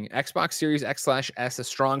giving Xbox Series X/S a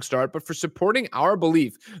strong start, but for supporting our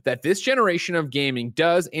belief that this generation of gaming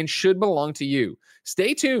does and should belong to you.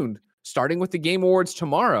 Stay tuned, starting with the Game Awards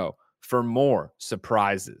tomorrow, for more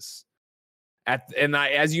surprises.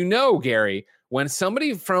 As you know, Gary, when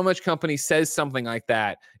somebody from a company says something like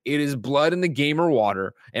that, it is blood in the gamer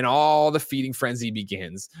water and all the feeding frenzy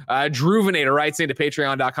begins. Druvenator writes into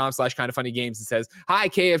patreon.com/kindoffunnygames and says, hi,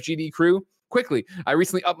 KFGD crew. Quickly, I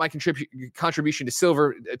recently upped my contribution to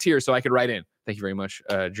silver tier so I could write in. Thank you very much,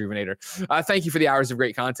 Druvenator. Thank you for the hours of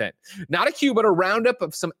great content. Not a cue, but a roundup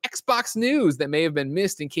of some Xbox news that may have been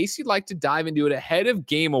missed in case you'd like to dive into it ahead of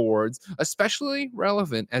Game Awards, especially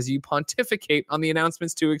relevant as you pontificate on the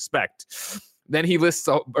announcements to expect. Then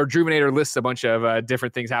Druvenator lists a bunch of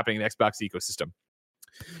different things happening in the Xbox ecosystem.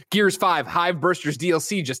 Gears 5 Hive Bursters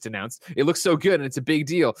DLC just announced. It looks so good and it's a big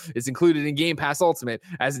deal. It's included in Game Pass Ultimate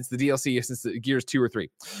as it's the DLC since the Gears 2 or 3.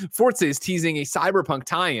 Forza is teasing a Cyberpunk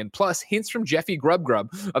tie-in, plus hints from Jeffy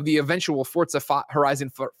Grubb of the eventual Forza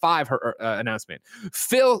Horizon 5 announcement.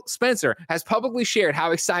 Phil Spencer has publicly shared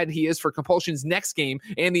how excited he is for Compulsion's next game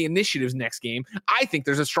and the Initiative's next game. I think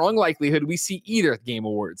there's a strong likelihood we see either at Game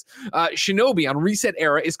Awards. Shinobi on Reset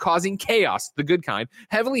Era is causing chaos, the good kind,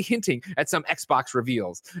 heavily hinting at some Xbox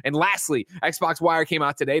reveals. And lastly, Xbox Wire came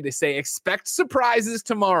out today to say expect surprises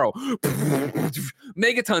tomorrow.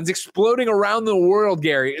 Megatons exploding around the world,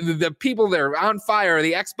 Gary. The people there on fire.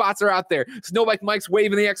 The Xbots are out there. Snowbike Mike's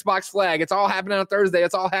waving the Xbox flag. It's all happening on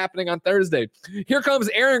Thursday. Here comes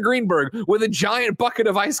Aaron Greenberg with a giant bucket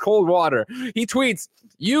of ice cold water. He tweets,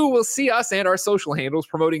 you will see us and our social handles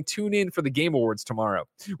promoting Tune In for the Game Awards tomorrow.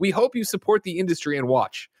 We hope you support the industry and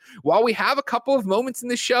watch. While we have a couple of moments in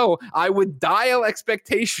the show, I would dial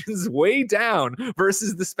expectations way down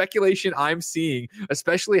versus the speculation I'm seeing,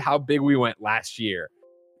 especially how big we went last year.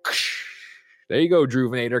 There you go,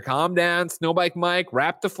 Druvenator. Calm down. Snowbike Mike,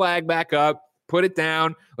 wrap the flag back up, put it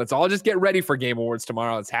down. Let's all just get ready for Game Awards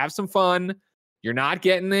tomorrow. Let's have some fun. You're not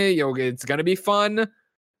getting it. It's going to be fun.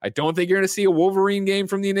 I don't think you're going to see a Wolverine game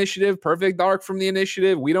from the Initiative, Perfect Dark from the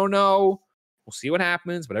Initiative. We don't know. We'll see what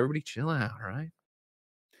happens, but everybody chill out, all right?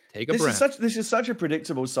 Take a breath. This is such a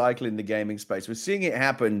predictable cycle in the gaming space. We're seeing it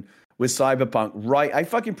happen with Cyberpunk, right? I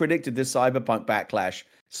fucking predicted this Cyberpunk backlash.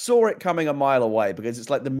 Saw it coming a mile away because it's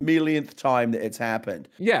like the millionth time that it's happened.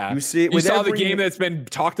 Yeah. You see it with the game that's been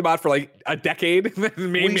talked about for like a decade.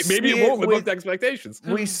 maybe it won't live up to expectations.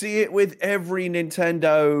 We see it with every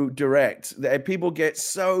Nintendo Direct. People get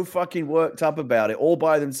so fucking worked up about it all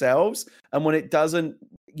by themselves. And when it doesn't,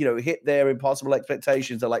 hit their impossible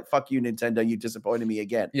expectations, they're like, fuck you, Nintendo, you disappointed me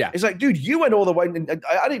again. Yeah. It's like, dude, you went all the way.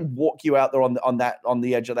 I didn't walk you out there on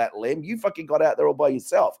the edge of that limb. You fucking got out there all by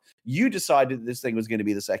yourself. You decided that this thing was going to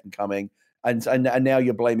be the second coming. And now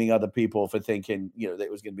you're blaming other people for thinking, that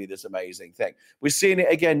it was going to be this amazing thing. We're seeing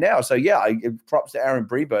it again now. So yeah, props to Aaron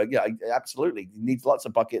Breberg. Yeah, absolutely. He needs lots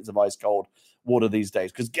of buckets of ice cold water these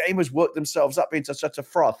days because gamers work themselves up into such a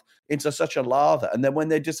froth, into such a lather. And then when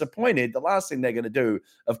they're disappointed, the last thing they're going to do,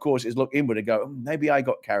 of course, is look inward and go, maybe I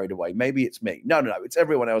got carried away. Maybe it's me. No. It's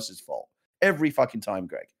everyone else's fault. Every fucking time,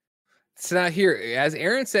 Greg. It's not here. As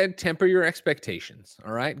Aaron said, temper your expectations.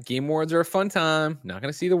 All right. Game awards are a fun time. Not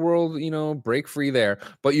going to see the world, break free there,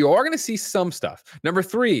 but you are going to see some stuff. Number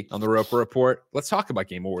 3 on the Roper Report. Let's talk about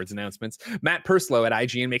Game Awards announcements. Matt Purslow at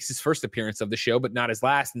IGN makes his first appearance of the show, but not his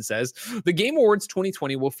last, and says the Game Awards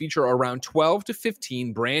 2020 will feature around 12 to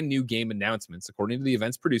 15 brand new game announcements, according to the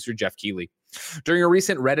event's producer, Jeff Keighley. During a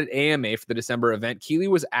recent Reddit AMA for the December event, Keighley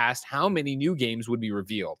was asked how many new games would be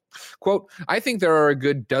revealed. Quote, I think there are a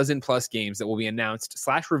good dozen plus games that will be announced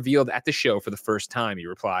 / revealed at the show for the first time, he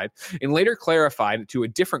replied, and later clarified to a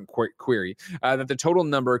different query that the total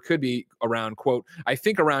number could be around, quote, I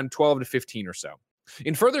think around 12 to 15 or so.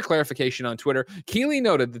 In further clarification on Twitter, Keighley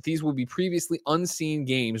noted that these will be previously unseen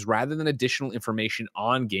games rather than additional information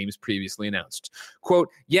on games previously announced. Quote,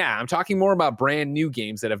 yeah, I'm talking more about brand new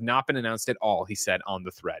games that have not been announced at all, he said on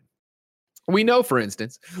the thread. We know, for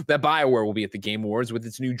instance, that BioWare will be at the Game Awards with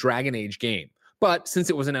its new Dragon Age game. But since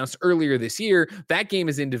it was announced earlier this year, that game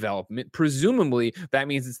is in development. Presumably, that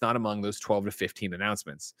means it's not among those 12 to 15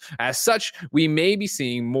 announcements. As such, we may be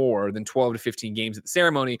seeing more than 12 to 15 games at the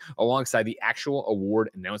ceremony alongside the actual award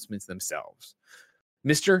announcements themselves.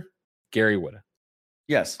 Mr. Gary Whitta.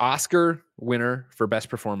 Yes. Oscar winner for Best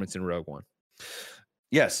Performance in Rogue One.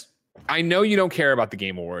 Yes. I know you don't care about the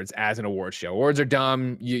Game Awards as an award show. Awards are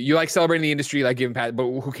dumb. You like celebrating the industry, you like giving but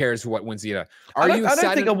who cares what wins the? I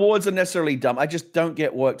don't think awards are necessarily dumb. I just don't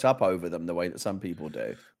get worked up over them the way that some people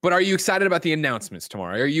do. But are you excited about the announcements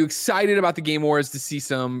tomorrow? Are you excited about the Game Awards to see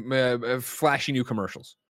some flashy new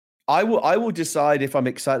commercials? I will decide if I'm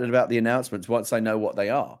excited about the announcements once I know what they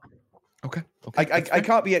are. Okay. I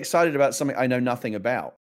can't be excited about something I know nothing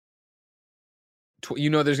about. There's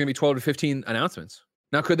going to be 12 to 15 announcements.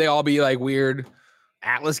 Now, could they all be like weird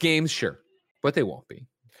Atlas games? Sure, but they won't be.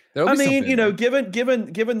 I mean, given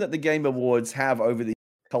that the Game Awards have over the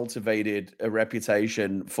cultivated a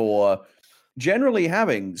reputation for generally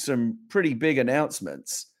having some pretty big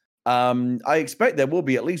announcements, I expect there will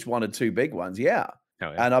be at least 1 or 2 big ones. Yeah.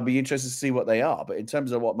 Oh, yeah. And I'll be interested to see what they are. But in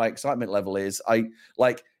terms of what my excitement level is, I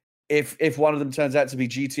like if one of them turns out to be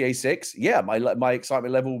GTA 6, yeah, my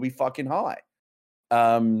excitement level will be fucking high.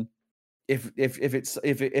 If it's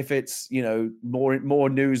more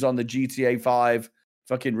news on the GTA 5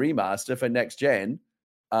 fucking remaster for next gen,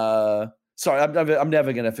 sorry, I'm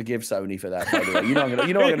never gonna forgive Sony for that. By the way, I'm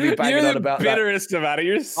gonna be banging on about that. You're the bitterest about it.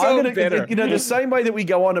 You're so bitter. The same way that we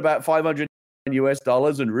go on about $500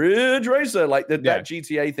 and Ridge Racer, like that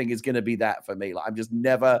GTA thing is gonna be that for me. Like I'm just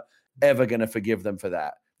never ever gonna forgive them for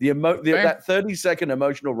that. That 30-second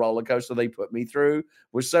emotional roller coaster they put me through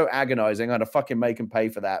was so agonizing. I'm gonna fucking make them pay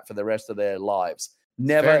for that for the rest of their lives.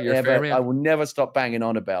 Never, ever. I will never stop banging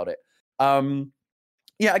on about it.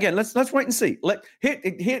 Yeah. Again, let's wait and see.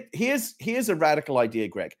 Here's a radical idea,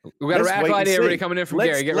 Greg. We got a radical idea. Everybody coming in from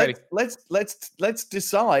Gary. Get ready. Let's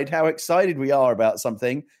decide how excited we are about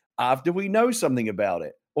something after we know something about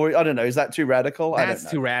it. Or I don't know. Is that too radical? That's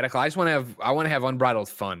too radical. I want to have unbridled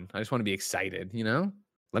fun. I just want to be excited.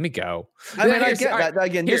 Let me go. I mean, I get that.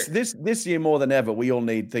 Again, this year more than ever, we all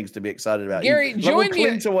need things to be excited about. Gary, join me.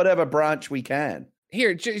 Cling to whatever branch we can.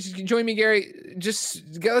 Here, join me, Gary.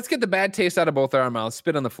 Let's get the bad taste out of both our mouths.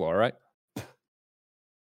 Spit on the floor, right?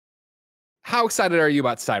 How excited are you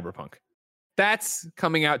about Cyberpunk? That's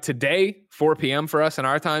coming out today, 4 p.m. for us in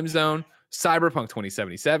our time zone. Cyberpunk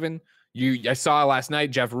 2077. I saw last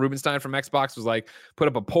night, Jeff Rubenstein from Xbox was like, put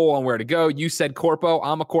up a poll on where to go. You said Corpo.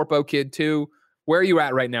 I'm a Corpo kid too. Where are you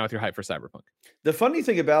at right now with your hype for Cyberpunk? The funny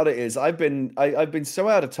thing about it is I've been so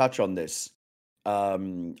out of touch on this.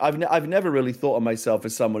 I've never really thought of myself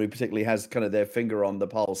as someone who particularly has kind of their finger on the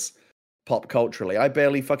pulse pop culturally. I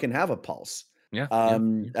barely fucking have a pulse.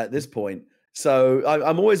 At this point. So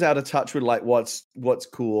I'm always out of touch with like what's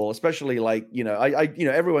cool, especially like, I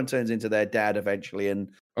everyone turns into their dad eventually. And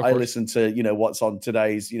I listen to, what's on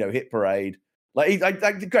today's, hit parade. Like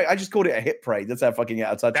great. I just called it a hit parade. That's how fucking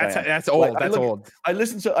out of touch I am. That's old. That's old. I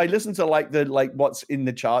listen to like what's in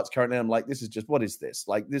the charts currently. I'm like, this is just, what is this?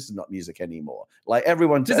 Like, this is not music anymore. Like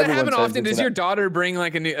everyone. Does that happen often? Does your daughter bring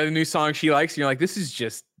like a new song she likes? And you're like, this is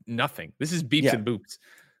just nothing. This is beeps and boops.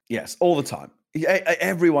 Yes, all the time.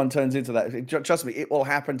 Everyone turns into that. Trust me, it will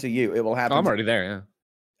happen to you. It will happen. I'm already there.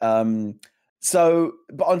 Yeah. So,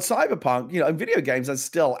 but on Cyberpunk, in video games,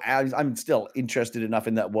 I'm still interested enough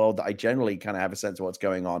in that world that I generally kind of have a sense of what's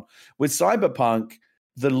going on. With Cyberpunk,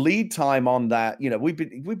 the lead time on that, we've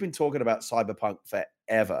been talking about Cyberpunk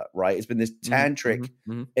forever, right? It's been this tantric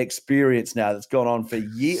experience now that's gone on for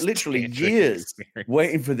literally years,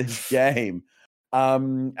 waiting for this game.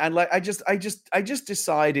 And like I just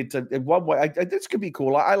decided to, in one way, this could be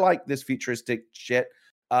cool. I like this futuristic shit.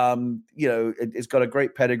 It's got a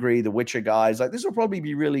great pedigree. The Witcher guys, like, this will probably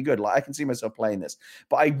be really good. Like, I can see myself playing this,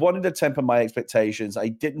 but I wanted to temper my expectations. I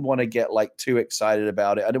didn't want to get like too excited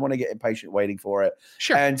about it. I didn't want to get impatient waiting for it.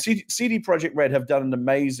 Sure. And CD Projekt Red have done an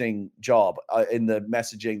amazing job in the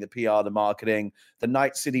messaging, the PR, the marketing, the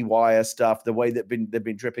Night City Wire stuff, the way that they've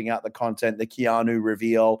been dripping out the content, the Keanu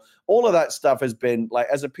reveal, all of that stuff has been like,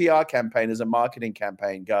 as a PR campaign, as a marketing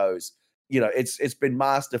campaign goes, it's been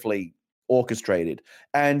masterfully orchestrated.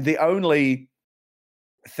 And the only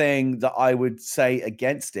thing that I would say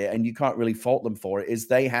against it, and you can't really fault them for it, is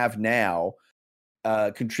they have now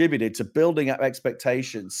contributed to building up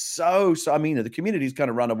expectations. So I mean, the community's kind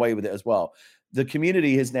of run away with it as well. The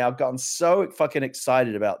community has now gotten so fucking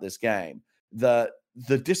excited about this game that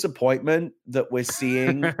the disappointment that we're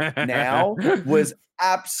seeing now was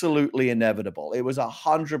absolutely inevitable. It was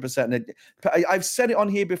 100%. I've said it on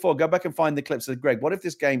here before. Go back and find the clips of Greg. What if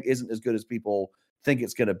this game isn't as good as people think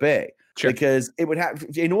it's going to be? Sure. Because it would have,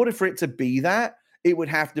 in order for it to be that, it would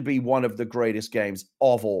have to be one of the greatest games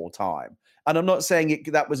of all time. And I'm not saying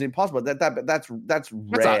that was impossible. That's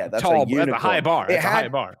rare. That's a unicorn. That's a high bar. That's a high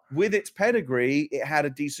bar. With its pedigree, it had a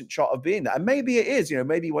decent shot of being that. And maybe it is.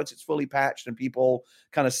 Maybe once it's fully patched and people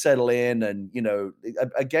kind of settle in, and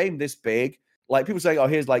a game this big, like people saying, "Oh,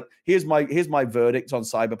 here's my verdict on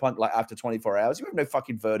Cyberpunk." Like after 24 hours, you have no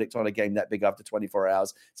fucking verdict on a game that big after 24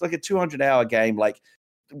 hours. It's like a 200-hour game. Like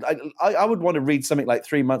I would want to read something like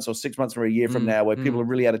 3 months or 6 months or a year from now, where people have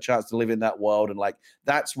really had a chance to live in that world, and like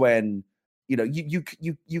that's when.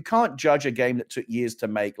 You can't judge a game that took years to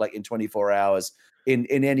make like in 24 hours in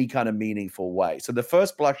any kind of meaningful way. So the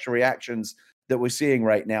first blush reactions that we're seeing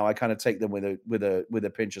right now, I kind of take them with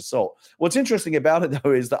a pinch of salt. What's interesting about it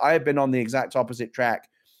though is that I have been on the exact opposite track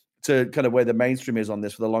to kind of where the mainstream is on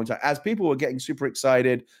this for the long time. As people were getting super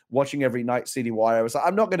excited, watching every Night City Wire, I was like,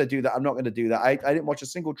 I'm not going to do that. I'm not going to do that. I didn't watch a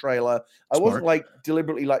single trailer. I wasn't like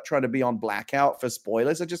deliberately like trying to be on blackout for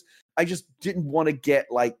spoilers. I just didn't want to get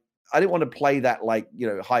like, I didn't want to play that like,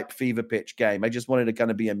 hype fever pitch game. I just wanted to kind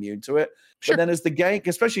of be immune to it. Sure. But then as the game,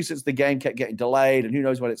 especially since the game kept getting delayed and who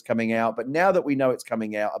knows when it's coming out. But now that we know it's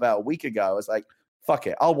coming out about a week ago, I was like, fuck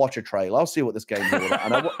it. I'll watch a trailer. I'll see what this game's all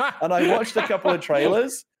about. And I watched a couple of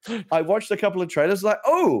trailers. Like,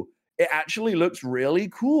 oh, it actually looks really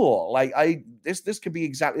cool. Like this could be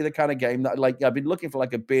exactly the kind of game that like I've been looking for,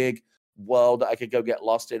 like a big world that I could go get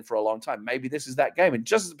lost in for a long time. Maybe this is that game. And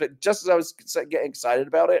just as I was getting excited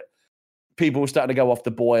about it, people were starting to go off the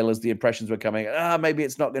boil as the impressions were coming. Maybe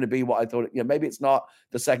it's not going to be what I thought. Maybe it's not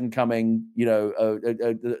the second coming.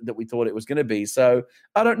 That we thought it was going to be. So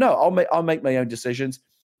I don't know. I'll make my own decisions.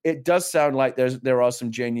 It does sound like there are some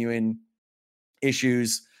genuine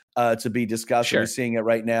issues to be discussed. Sure. We're seeing it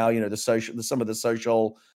right now. Some of the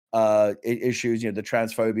social issues. The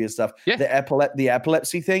transphobia stuff. Yeah. The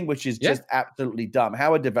epilepsy thing, which is just absolutely dumb.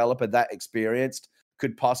 How a developer that experienced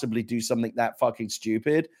could possibly do something that fucking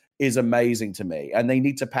stupid is amazing to me. And they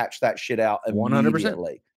need to patch that shit out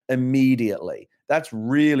immediately. 100%. Immediately. That's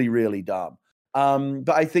really, really dumb.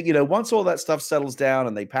 But I think, once all that stuff settles down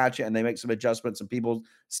and they patch it and they make some adjustments and people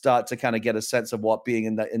start to kind of get a sense of what being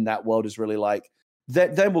in that world is really like,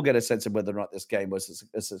 then we'll get a sense of whether or not this game was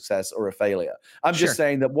a success or a failure. I'm just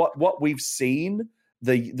saying that what we've seen,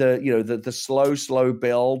 the slow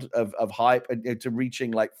build of hype to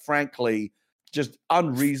reaching, like, frankly, just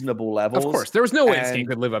unreasonable levels. Of course, there was no way this game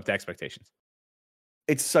could live up to expectations.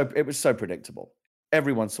 It was so predictable.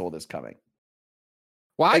 Everyone saw this coming.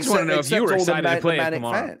 Well, I just want to know if you were excited to play it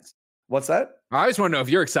tomorrow. Fans. What's that? I just want to know if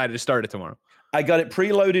you're excited to start it tomorrow. I got it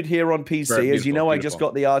preloaded here on PC. As you know, I just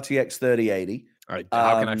got the RTX 3080. All right,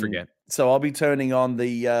 how can I forget? So I'll be turning on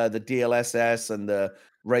the DLSS and the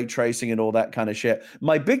ray tracing and all that kind of shit.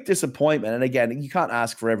 My big disappointment, and again, you can't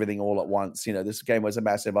ask for everything all at once. This game was a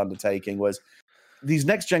massive undertaking, was these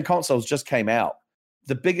next-gen consoles just came out.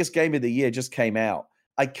 The biggest game of the year just came out.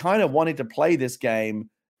 I kind of wanted to play this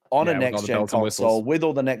game on a next-gen console with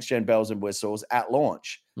all the next-gen bells and whistles at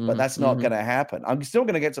launch, but that's not going to happen. I'm still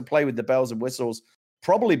going to get to play with the bells and whistles,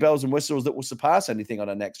 probably bells and whistles that will surpass anything on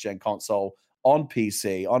a next-gen console on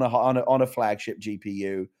PC, on a flagship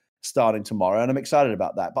GPU starting tomorrow, and I'm excited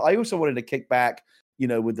about that. But I also wanted to kick back,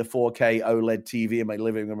 with the 4K OLED TV in my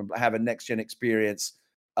living room and have a next-gen experience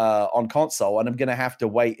on console, and I'm going to have to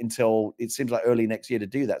wait until it seems like early next year to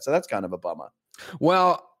do that. So that's kind of a bummer.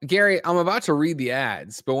 Well, Gary, I'm about to read the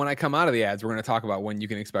ads, but when I come out of the ads, we're going to talk about when you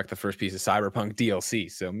can expect the first piece of Cyberpunk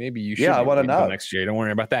DLC. So maybe you should. Yeah, I want to know next year. Don't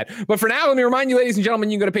worry about that. But for now, let me remind you, ladies and gentlemen,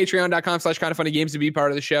 you can go to patreon.com/kindoffunnygames to be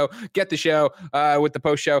part of the show, get the show with the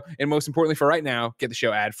post show, and most importantly for right now, get the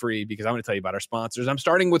show ad free because I'm going to tell you about our sponsors. I'm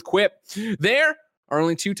starting with Quip. There are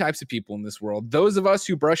only two types of people in this world: those of us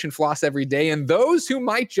who brush and floss every day, and those who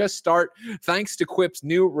might just start, thanks to Quip's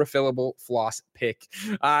new refillable floss pick.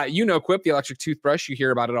 You know Quip, the electric toothbrush. You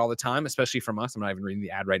hear about it all the time, especially from us. I'm not even reading the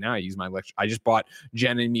ad right now. I use my electric. I just bought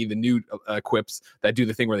Jen and me the new Quips that do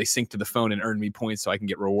the thing where they sync to the phone and earn me points so I can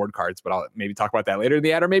get reward cards. But I'll maybe talk about that later in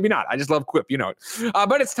the ad, or maybe not. I just love Quip, you know it.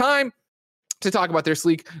 But it's time to talk about their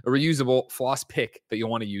sleek, reusable floss pick that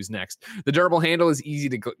you'll want to use next. The durable handle is easy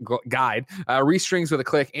to guide, restrings with a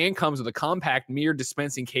click, and comes with a compact mirror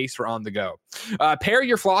dispensing case for on the go. Pair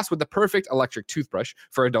your floss with the perfect electric toothbrush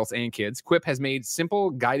for adults and kids. Quip has made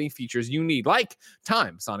simple guiding features you need, like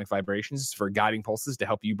time sonic vibrations for guiding pulses to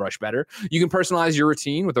help you brush better. You can personalize your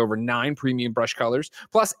routine with over 9 premium brush colors,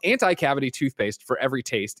 plus anti-cavity toothpaste for every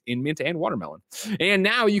taste in mint and watermelon. And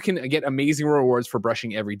now you can get amazing rewards for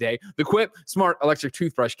brushing every day. The Quip Smart Electric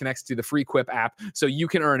Toothbrush connects to the free Quip app, so you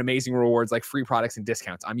can earn amazing rewards like free products and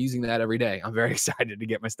discounts. I'm using that every day. I'm very excited to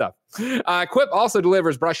get my stuff. Quip also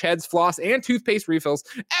delivers brush heads, floss, and toothpaste refills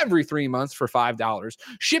every 3 months for $5.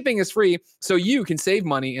 Shipping is free, so you can save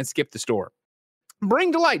money and skip the store.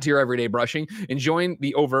 Bring delight to your everyday brushing and join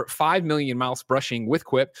the over 5 million mouths brushing with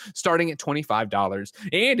Quip, starting at $25.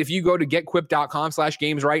 And if you go to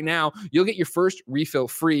getquip.com/games right now, you'll get your first refill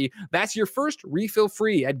free. That's your first refill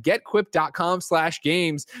free at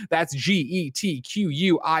getquip.com/games. That's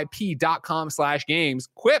GETQUIP.com/games.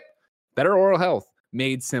 Quip, better oral health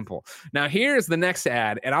made simple. Now, here's the next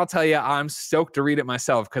ad, and I'll tell you, I'm stoked to read it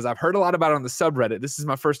myself because I've heard a lot about it on the subreddit. This is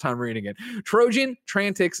my first time reading it. Trojan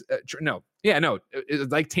Tantrix,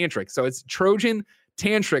 it's like Tantrix. So it's Trojan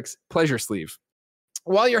Tantrix Pleasure Sleeve.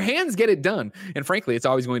 While your hands get it done, and frankly, it's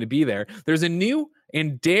always going to be there, there's a new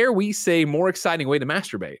and, dare we say, more exciting way to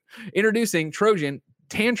masturbate. Introducing Trojan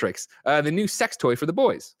Tantrix, the new sex toy for the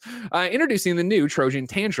boys. Introducing the new Trojan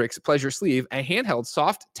Tantrix Pleasure Sleeve, a handheld,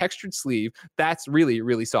 soft, textured sleeve that's really,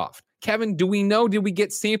 really soft. Kevin, did we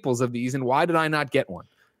get samples of these, and why did I not get one?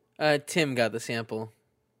 Tim got the sample.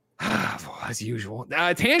 As usual.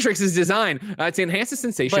 Tantrix is designed to enhance the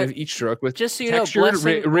sensation of each stroke with just so you textured know,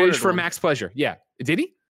 ridge for max pleasure. Yeah. Did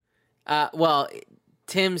he? Well,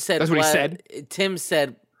 Tim said... That's what he said? Tim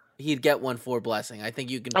said he'd get one for Blessing. I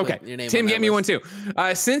think you can put your name Tim, on that get me list. one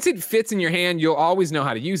too. Since it fits in your hand, you'll always know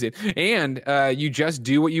how to use it, and you just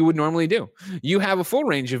do what you would normally do. You have a full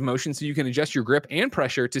range of motion, so you can adjust your grip and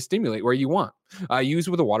pressure to stimulate where you want. Use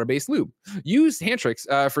with a water-based lube. Use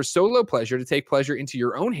Tantrix for solo pleasure to take pleasure into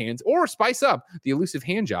your own hands, or spice up the elusive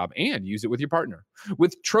hand job and use it with your partner.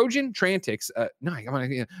 With Trojan Tantrix,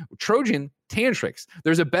 Trojan Tantrix,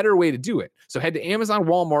 there's a better way to do it. So head to Amazon,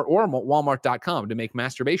 Walmart, or Walmart.com to make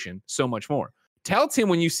masturbation so much more. Tell Tim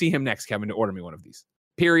when you see him next, Kevin, to order me one of these.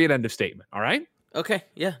 Period. End of statement. All right? Okay.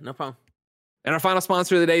 Yeah, no problem. And our final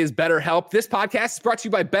sponsor of the day is BetterHelp. This podcast is brought to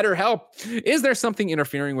you by BetterHelp. Is there something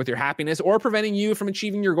interfering with your happiness or preventing you from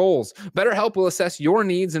achieving your goals? BetterHelp will assess your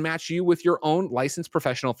needs and match you with your own licensed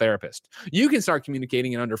professional therapist. You can start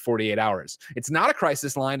communicating in under 48 hours. It's not a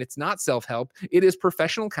crisis line. It's not self-help. It is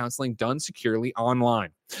professional counseling done securely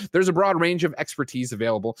online. There's a broad range of expertise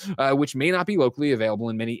available, which may not be locally available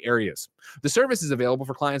in many areas. The service is available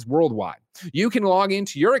for clients worldwide. You can log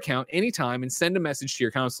into your account anytime and send a message to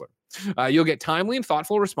your counselor. You'll get timely and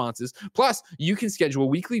thoughtful responses. Plus, you can schedule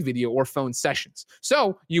weekly video or phone sessions,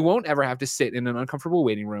 so you won't ever have to sit in an uncomfortable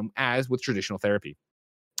waiting room as with traditional therapy.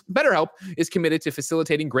 BetterHelp is committed to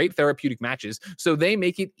facilitating great therapeutic matches, so they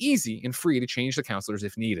make it easy and free to change the counselors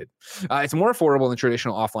if needed. It's more affordable than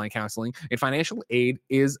traditional offline counseling, and financial aid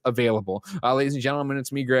is available. Ladies and gentlemen,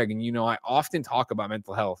 it's me, Greg, and I often talk about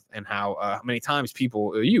mental health and how many times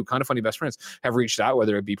people, kind of funny best friends, have reached out,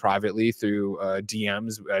 whether it be privately through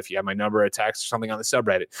DMs, if you have my number, a text, or something on the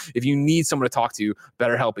subreddit. If you need someone to talk to,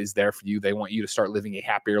 BetterHelp is there for you. They want you to start living a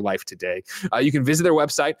happier life today. You can visit their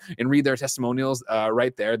website and read their testimonials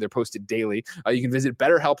right there. They're posted daily. You can visit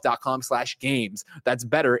betterhelp.com/games. That's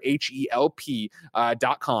better,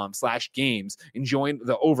 HELP.com/games, and join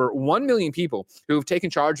the over 1 million people who have taken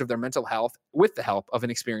charge of their mental health with the help of an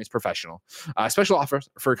experienced professional. Special offers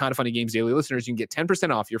for Kind of Funny Games daily listeners. You can get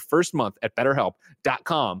 10% off your first month at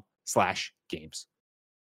betterhelp.com/games.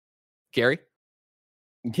 Gary?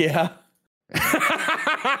 Yeah.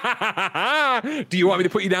 Do you want me to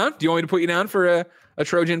put you down? Do you want me to put you down for a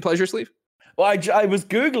Trojan pleasure sleeve? Well, I was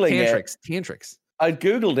googling Tantrix. I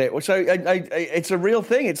googled it. So it's a real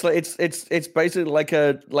thing. It's like it's basically like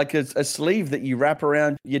a sleeve that you wrap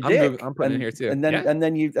around your dick. I'm putting it here too. And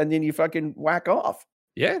then you fucking whack off.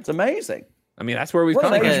 Yeah, it's amazing. I mean, that's where we've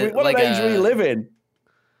come. What age we live in?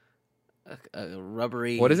 A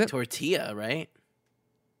rubbery what is it? Tortilla, right?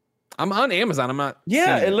 I'm on Amazon. I'm not.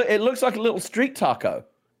 Yeah, it looks like a little street taco.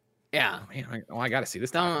 Yeah. Oh, man, I got to see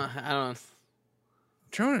this. I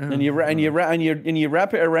don't. And you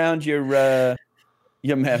wrap it around your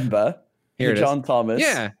member. Here John Thomas.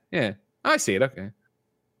 Yeah. I see it. Okay.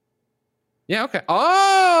 Yeah. Okay. Oh,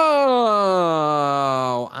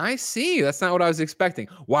 I see. That's not what I was expecting.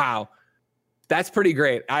 Wow, that's pretty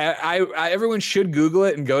great. Everyone should Google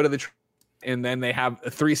it and go to the. And then they have a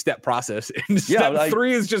 3-step process. And step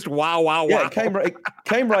 3 is just wow. Yeah, it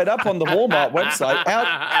came right up on the Walmart website.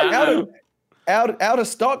 Out of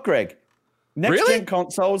stock, Greg. Next gen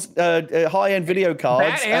consoles, high-end video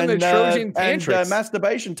cards, and the Trojan Tantrix. And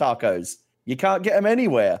masturbation tacos. You can't get them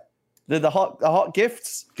anywhere. They're the hot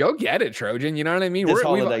gifts. Go get it, Trojan. You know what I mean? Kind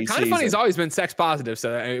of Funny has always been sex positive,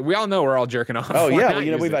 so we all know we're all jerking off. Oh yeah,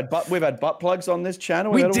 well, we've had butt plugs on this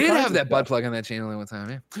channel. We did have that butt plug on that channel at one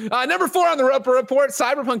time. Yeah. Number 4 on the Roper Report: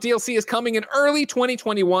 Cyberpunk DLC is coming in early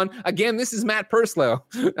 2021. Again, this is Matt Purslow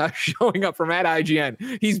showing up from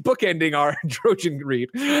IGN. He's bookending our Trojan read.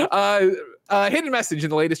 Hidden message in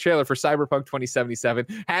the latest trailer for Cyberpunk 2077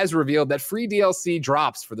 has revealed that free DLC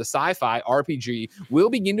drops for the sci-fi RPG will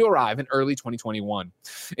begin to arrive in early 2021.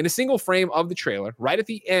 In a single frame of the trailer, right at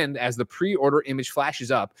the end as the pre-order image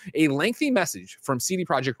flashes up, a lengthy message from CD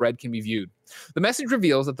Projekt Red can be viewed. The message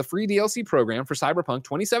reveals that the free DLC program for Cyberpunk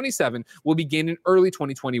 2077 will begin in early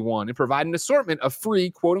 2021 and provide an assortment of free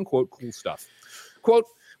quote-unquote cool stuff. Quote,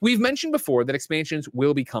 "We've mentioned before that expansions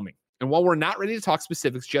will be coming. And while we're not ready to talk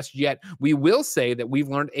specifics just yet, we will say that we've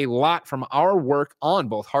learned a lot from our work on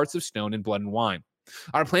both Hearts of Stone and Blood and Wine.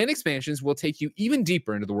 Our planned expansions will take you even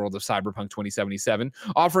deeper into the world of Cyberpunk 2077,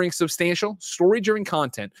 offering substantial, story-driven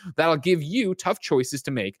content that'll give you tough choices to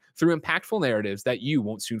make through impactful narratives that you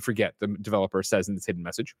won't soon forget," the developer says in this hidden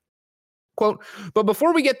message. Quote, "But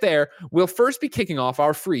before we get there, we'll first be kicking off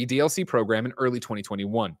our free DLC program in early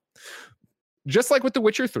 2021. Just like with The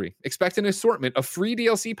Witcher 3, expect an assortment of free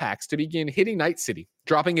DLC packs to begin hitting Night City,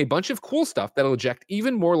 dropping a bunch of cool stuff that'll inject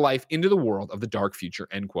even more life into the world of the dark future,"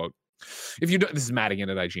 end quote. This is Matt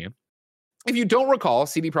again at IGN. If you don't recall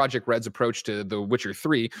CD Projekt Red's approach to The Witcher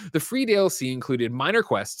 3, the free DLC included minor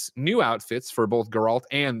quests, new outfits for both Geralt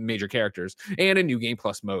and major characters, and a new Game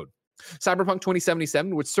Plus mode. Cyberpunk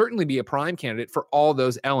 2077 would certainly be a prime candidate for all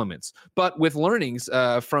those elements, but with learnings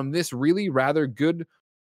from the really rather good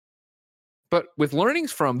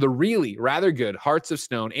Hearts of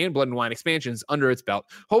Stone and Blood and Wine expansions under its belt,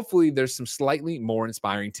 hopefully there's some slightly more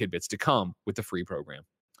inspiring tidbits to come with the free program.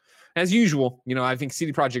 As usual, I think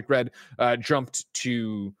CD Projekt Red jumped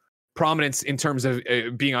to prominence in terms of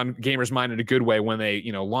being on gamers' mind in a good way when they,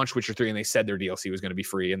 launched Witcher 3 and they said their DLC was going to be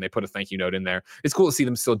free and they put a thank you note in there. It's cool to see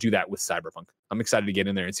them still do that with Cyberpunk. I'm excited to get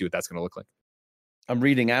in there and see what that's going to look like. I'm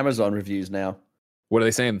reading Amazon reviews now. What are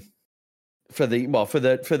they saying? For the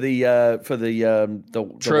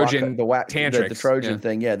Trojan, the Trojan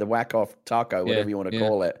thing, the whack off taco, whatever you want to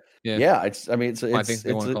call it. Yeah, it's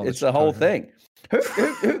a whole thing.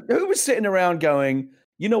 Who was sitting around going,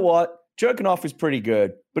 you know what, jerking off is pretty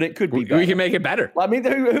good, but it could be better. We can make it better. I mean,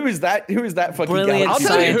 who is that? Who is that fucking guy? I'll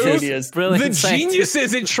tell you who. The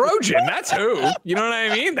geniuses in Trojan. That's who. You know what I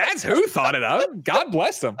mean? That's who thought it up. God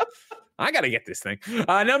bless them. I got to get this thing.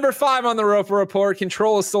 Number 5 on the Roper Report: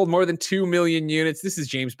 Control has sold more than 2 million units. This is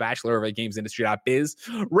James Batchelor of GamesIndustry.biz.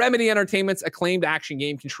 Remedy Entertainment's acclaimed action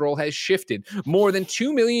game Control has shifted more than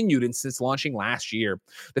 2 million units since launching last year.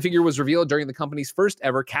 The figure was revealed during the company's first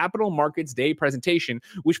ever Capital Markets Day presentation,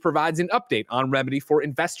 which provides an update on Remedy for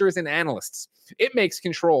investors and analysts. It makes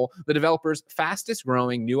Control the developer's fastest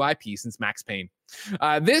growing new IP since Max Payne.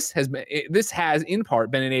 This has in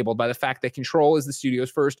part been enabled by the fact that Control is the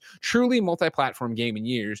studio's first truly multi-platform game in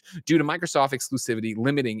years, due to Microsoft exclusivity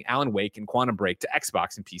limiting Alan Wake and Quantum Break to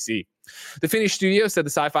Xbox and PC. The Finnish studio said the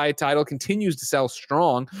sci-fi title continues to sell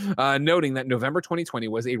strong, noting that November 2020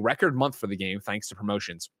 was a record month for the game thanks to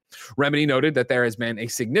promotions. Remedy noted that there has been a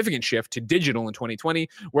significant shift to digital in 2020,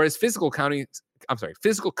 whereas physical copies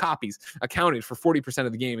accounted for 40%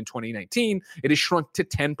 of the game in 2019. It has shrunk to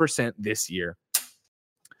 10% this year.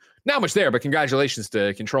 Not much there, but congratulations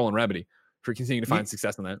to Control and Remedy for continuing to find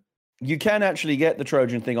success in that. You can actually get the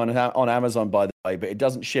Trojan thing on Amazon, by the way, but it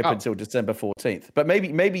doesn't ship until December 14th. But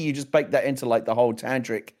maybe you just bake that into like the whole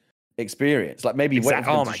tantric experience. Like maybe waiting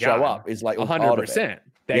for them to show up is like 100%.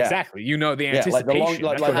 Exactly. You know the like the anticipation.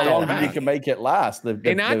 the longer you can make it last.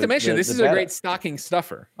 And not to mention, this is a great stocking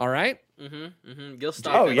stuffer. All right. You'll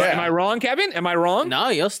stuff. Oh yeah. Am I wrong, Kevin? Am I wrong? No,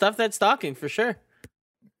 you'll stuff that stocking for sure.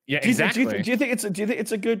 Yeah, exactly. Do you think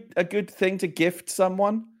it's a good thing to gift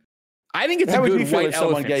someone? I think it's a good white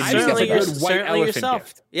elephant. I think it's a good white elephant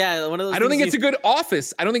gift. Yeah, one of those. I don't think it's a good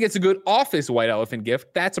office. I don't think it's a good office white elephant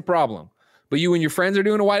gift. That's a problem. But you and your friends are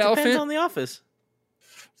doing a white elephant. Depends on the office.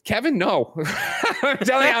 Kevin, no. I'm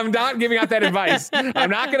telling you, I'm not giving out that advice. I'm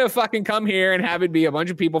not going to fucking come here and have it be a bunch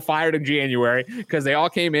of people fired in January because they all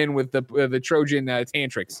came in with the Trojan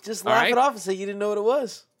tantrics. Just laugh it off and say you didn't know what it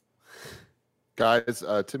was. Guys,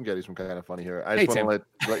 Tim Geddes from Kind of Funny here. I just want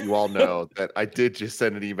to let you all know that I did just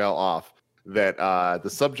send an email off that the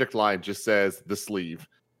subject line just says the sleeve.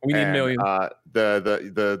 We need millions.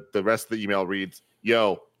 The rest of the email reads,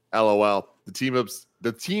 "Yo, LOL.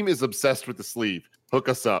 The team is obsessed with the sleeve. Hook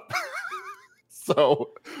us up."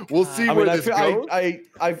 So we'll see where this goes.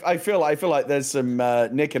 I feel like there's some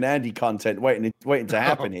Nick and Andy content waiting to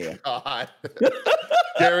happen here. God.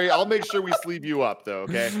 Gary, I'll make sure we sleeve you up though.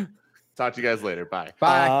 Okay. Talk to you guys later. Bye.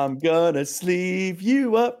 I'm gonna sleeve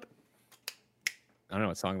you up. I don't know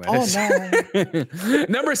what song that is.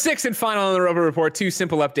 Number 6 and final on the Rover Report. 2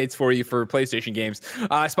 simple updates for you for PlayStation games.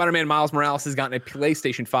 Spider-Man Miles Morales has gotten a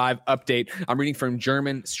PlayStation 5 update. I'm reading from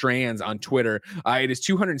German Strands on Twitter. It is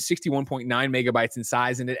 261.9 megabytes in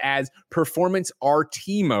size, and it adds Performance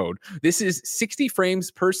RT mode. This is 60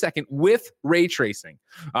 frames per second with ray tracing.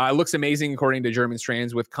 It looks amazing, according to German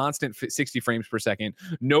Strands, with constant 60 frames per second.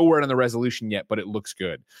 No word on the resolution yet, but it looks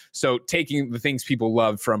good. So taking the things people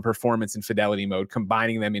love from performance and fidelity mode,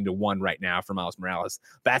 combining them into one right now for Miles Morales.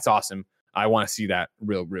 That's awesome. I want to see that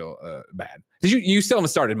real bad. Did you still haven't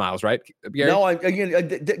started Miles, right, Gary? No,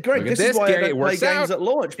 Greg, this is why Gary, I don't play games at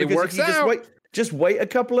launch. Because it works out. Just wait a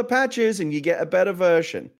couple of patches and you get a better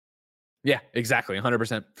version. Yeah, exactly.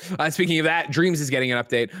 100%. Speaking of that, Dreams is getting an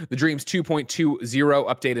update. The Dreams 2.20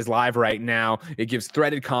 update is live right now. It gives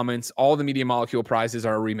threaded comments. All the Media Molecule prizes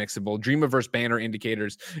are remixable, Dreamiverse banner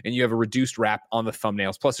indicators, and you have a reduced wrap on the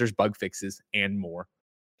thumbnails. Plus, there's bug fixes and more.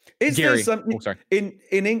 Is Gary, there something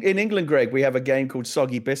in England, Greg? We have a game called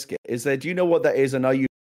Soggy Biscuit. Is there? Do you know what that is? And are you?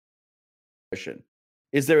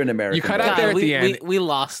 Is there an American? You cut out there at the end. We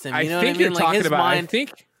lost him. You know think what I mean? You're talking about.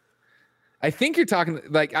 I think you're talking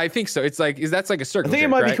I think so. It's like that's like a circle. I think it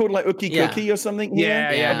might be called like Ookie Cookie or something. Yeah.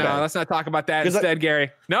 Okay. No, let's not talk about that instead, Gary.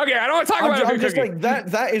 No, Gary, I don't want to talk about it. I'm just like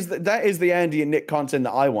that is the Andy and Nick content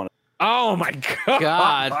that I want. Oh my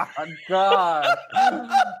God.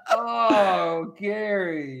 Oh,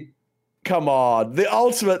 Gary. Come on. The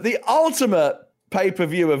ultimate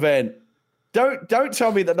pay-per-view event. Don't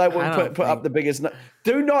tell me that wouldn't put up the biggest.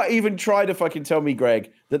 Do not even try to fucking tell me,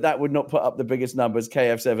 Greg, that would not put up the biggest numbers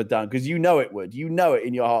KF's ever done, because you know it would. You know it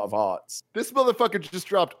in your heart of hearts. This motherfucker just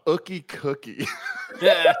dropped Ookie Cookie.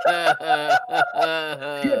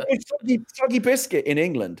 It's Soggy Biscuit in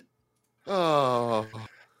England. Oh.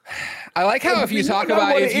 I like how if you talk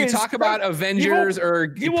about Avengers or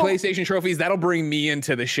PlayStation trophies, that'll bring me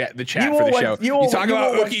into the chat for the show. You talk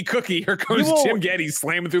about Ookie Cookie, here comes Tim Geddes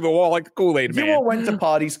slamming through the wall like the Kool-Aid man. You all went to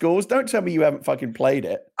party schools. Don't tell me you haven't fucking played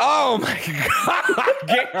it. Oh my God,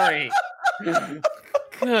 Gary.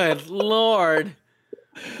 Good Lord.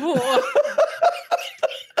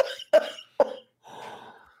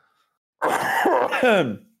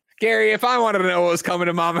 Gary, if I wanted to know what was coming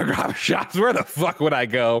to Mama Grab Shops, where the fuck would I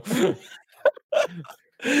go?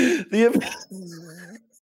 I'm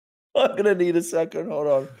gonna need a second. Hold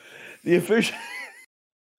on. The official,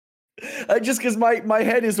 just because my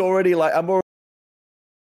head is already like I'm already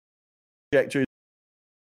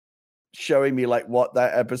showing me like what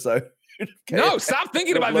that episode. No, stop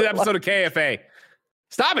thinking about the episode of KFA.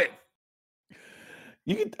 Stop it.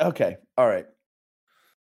 You can okay. All right.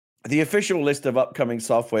 The official list of upcoming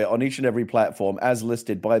software on each and every platform, as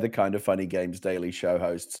listed by the Kind of Funny Games Daily Show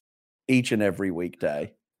hosts, each and every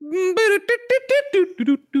weekday. Yeah,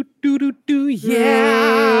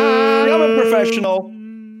 I'm a professional.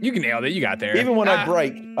 You can nail it. You got there. Even when I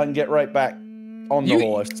break, I can get right back on the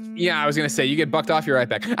horse. Yeah, I was going to say, you get bucked off, you're right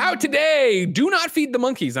back. Out today, Do Not Feed the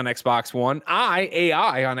Monkeys on Xbox One,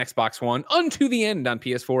 AI on Xbox One, Unto the End on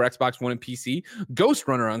PS4, Xbox One, and PC, Ghost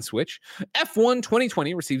Runner on Switch, F1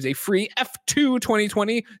 2020 receives a free F2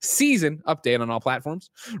 2020 season update on all platforms.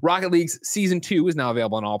 Rocket League's Season 2 is now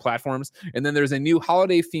available on all platforms, and then there's a new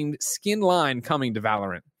holiday-themed skin line coming to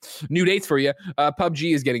Valorant. New dates for you.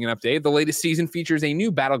 PUBG is getting an update. The latest season features a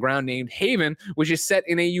new battleground named Haven, which is set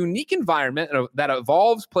in a unique environment that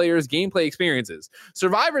evolves players' gameplay experiences.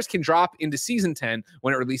 Survivors can drop into Season 10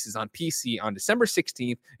 when it releases on PC on December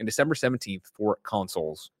 16th and December 17th for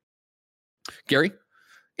consoles. Gary,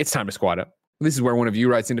 it's time to squad up. This is where one of you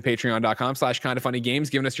writes into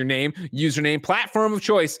patreon.com/kindoffunnygames, giving us your name, username, platform of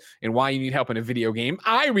choice, and why you need help in a video game.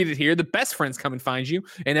 I read it here. The best friends come and find you,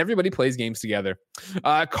 and everybody plays games together.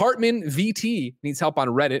 Cartman VT needs help on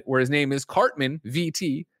Reddit, where his name is Cartman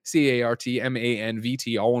VT,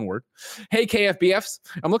 CARTMANVT, all one word. Hey, KFBFs,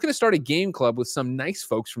 I'm looking to start a game club with some nice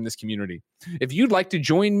folks from this community. If you'd like to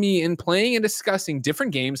join me in playing and discussing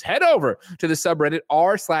different games, head over to the subreddit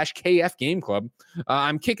r/KF Game Club.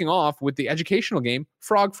 I'm kicking off with the educational game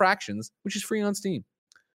Frog Fractions, which is free on Steam.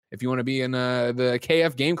 If you want to be in the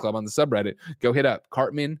KF Game Club on the subreddit, go hit up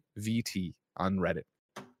Cartman VT on Reddit.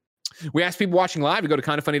 We asked people watching live to go to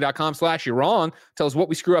kindoffunny.com/you're wrong. Tell us what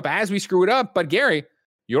we screw up as we screw it up. But Gary,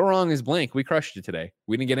 you're wrong is blank. We crushed it today.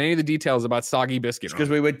 We didn't get any of the details about Soggy Biscuit. Because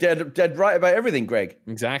we were dead right about everything, Greg.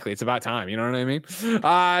 Exactly. It's about time. You know what I mean?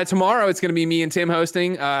 Tomorrow, it's going to be me and Tim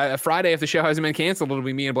hosting. Friday, if the show hasn't been canceled, it'll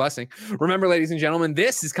be me and Blessing. Remember, ladies and gentlemen,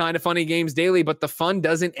 this is Kind of Funny Games Daily, but the fun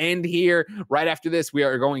doesn't end here. Right after this, we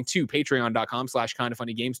are going to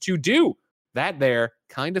patreon.com/kindoffunnygames to do that there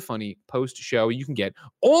Kind of Funny post show you can get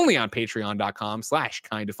only on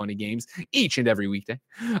patreon.com/kindoffunnygames each and every weekday.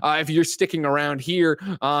 If you're sticking around here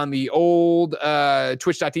on the old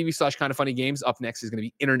twitch.tv/kindoffunnygames, up next is going to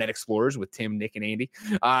be Internet Explorers with Tim, Nick, and Andy.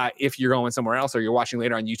 If you're going somewhere else or you're watching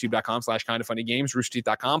later on youtube.com/kindoffunnygames,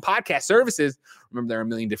 roosterteeth.com, podcast services. Remember, there are a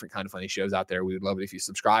million different Kind of Funny shows out there. We would love it if you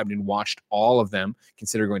subscribed and watched all of them.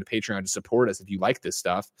 Consider going to Patreon to support us if you like this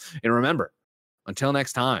stuff. And remember, until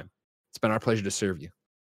next time, it's been our pleasure to serve you.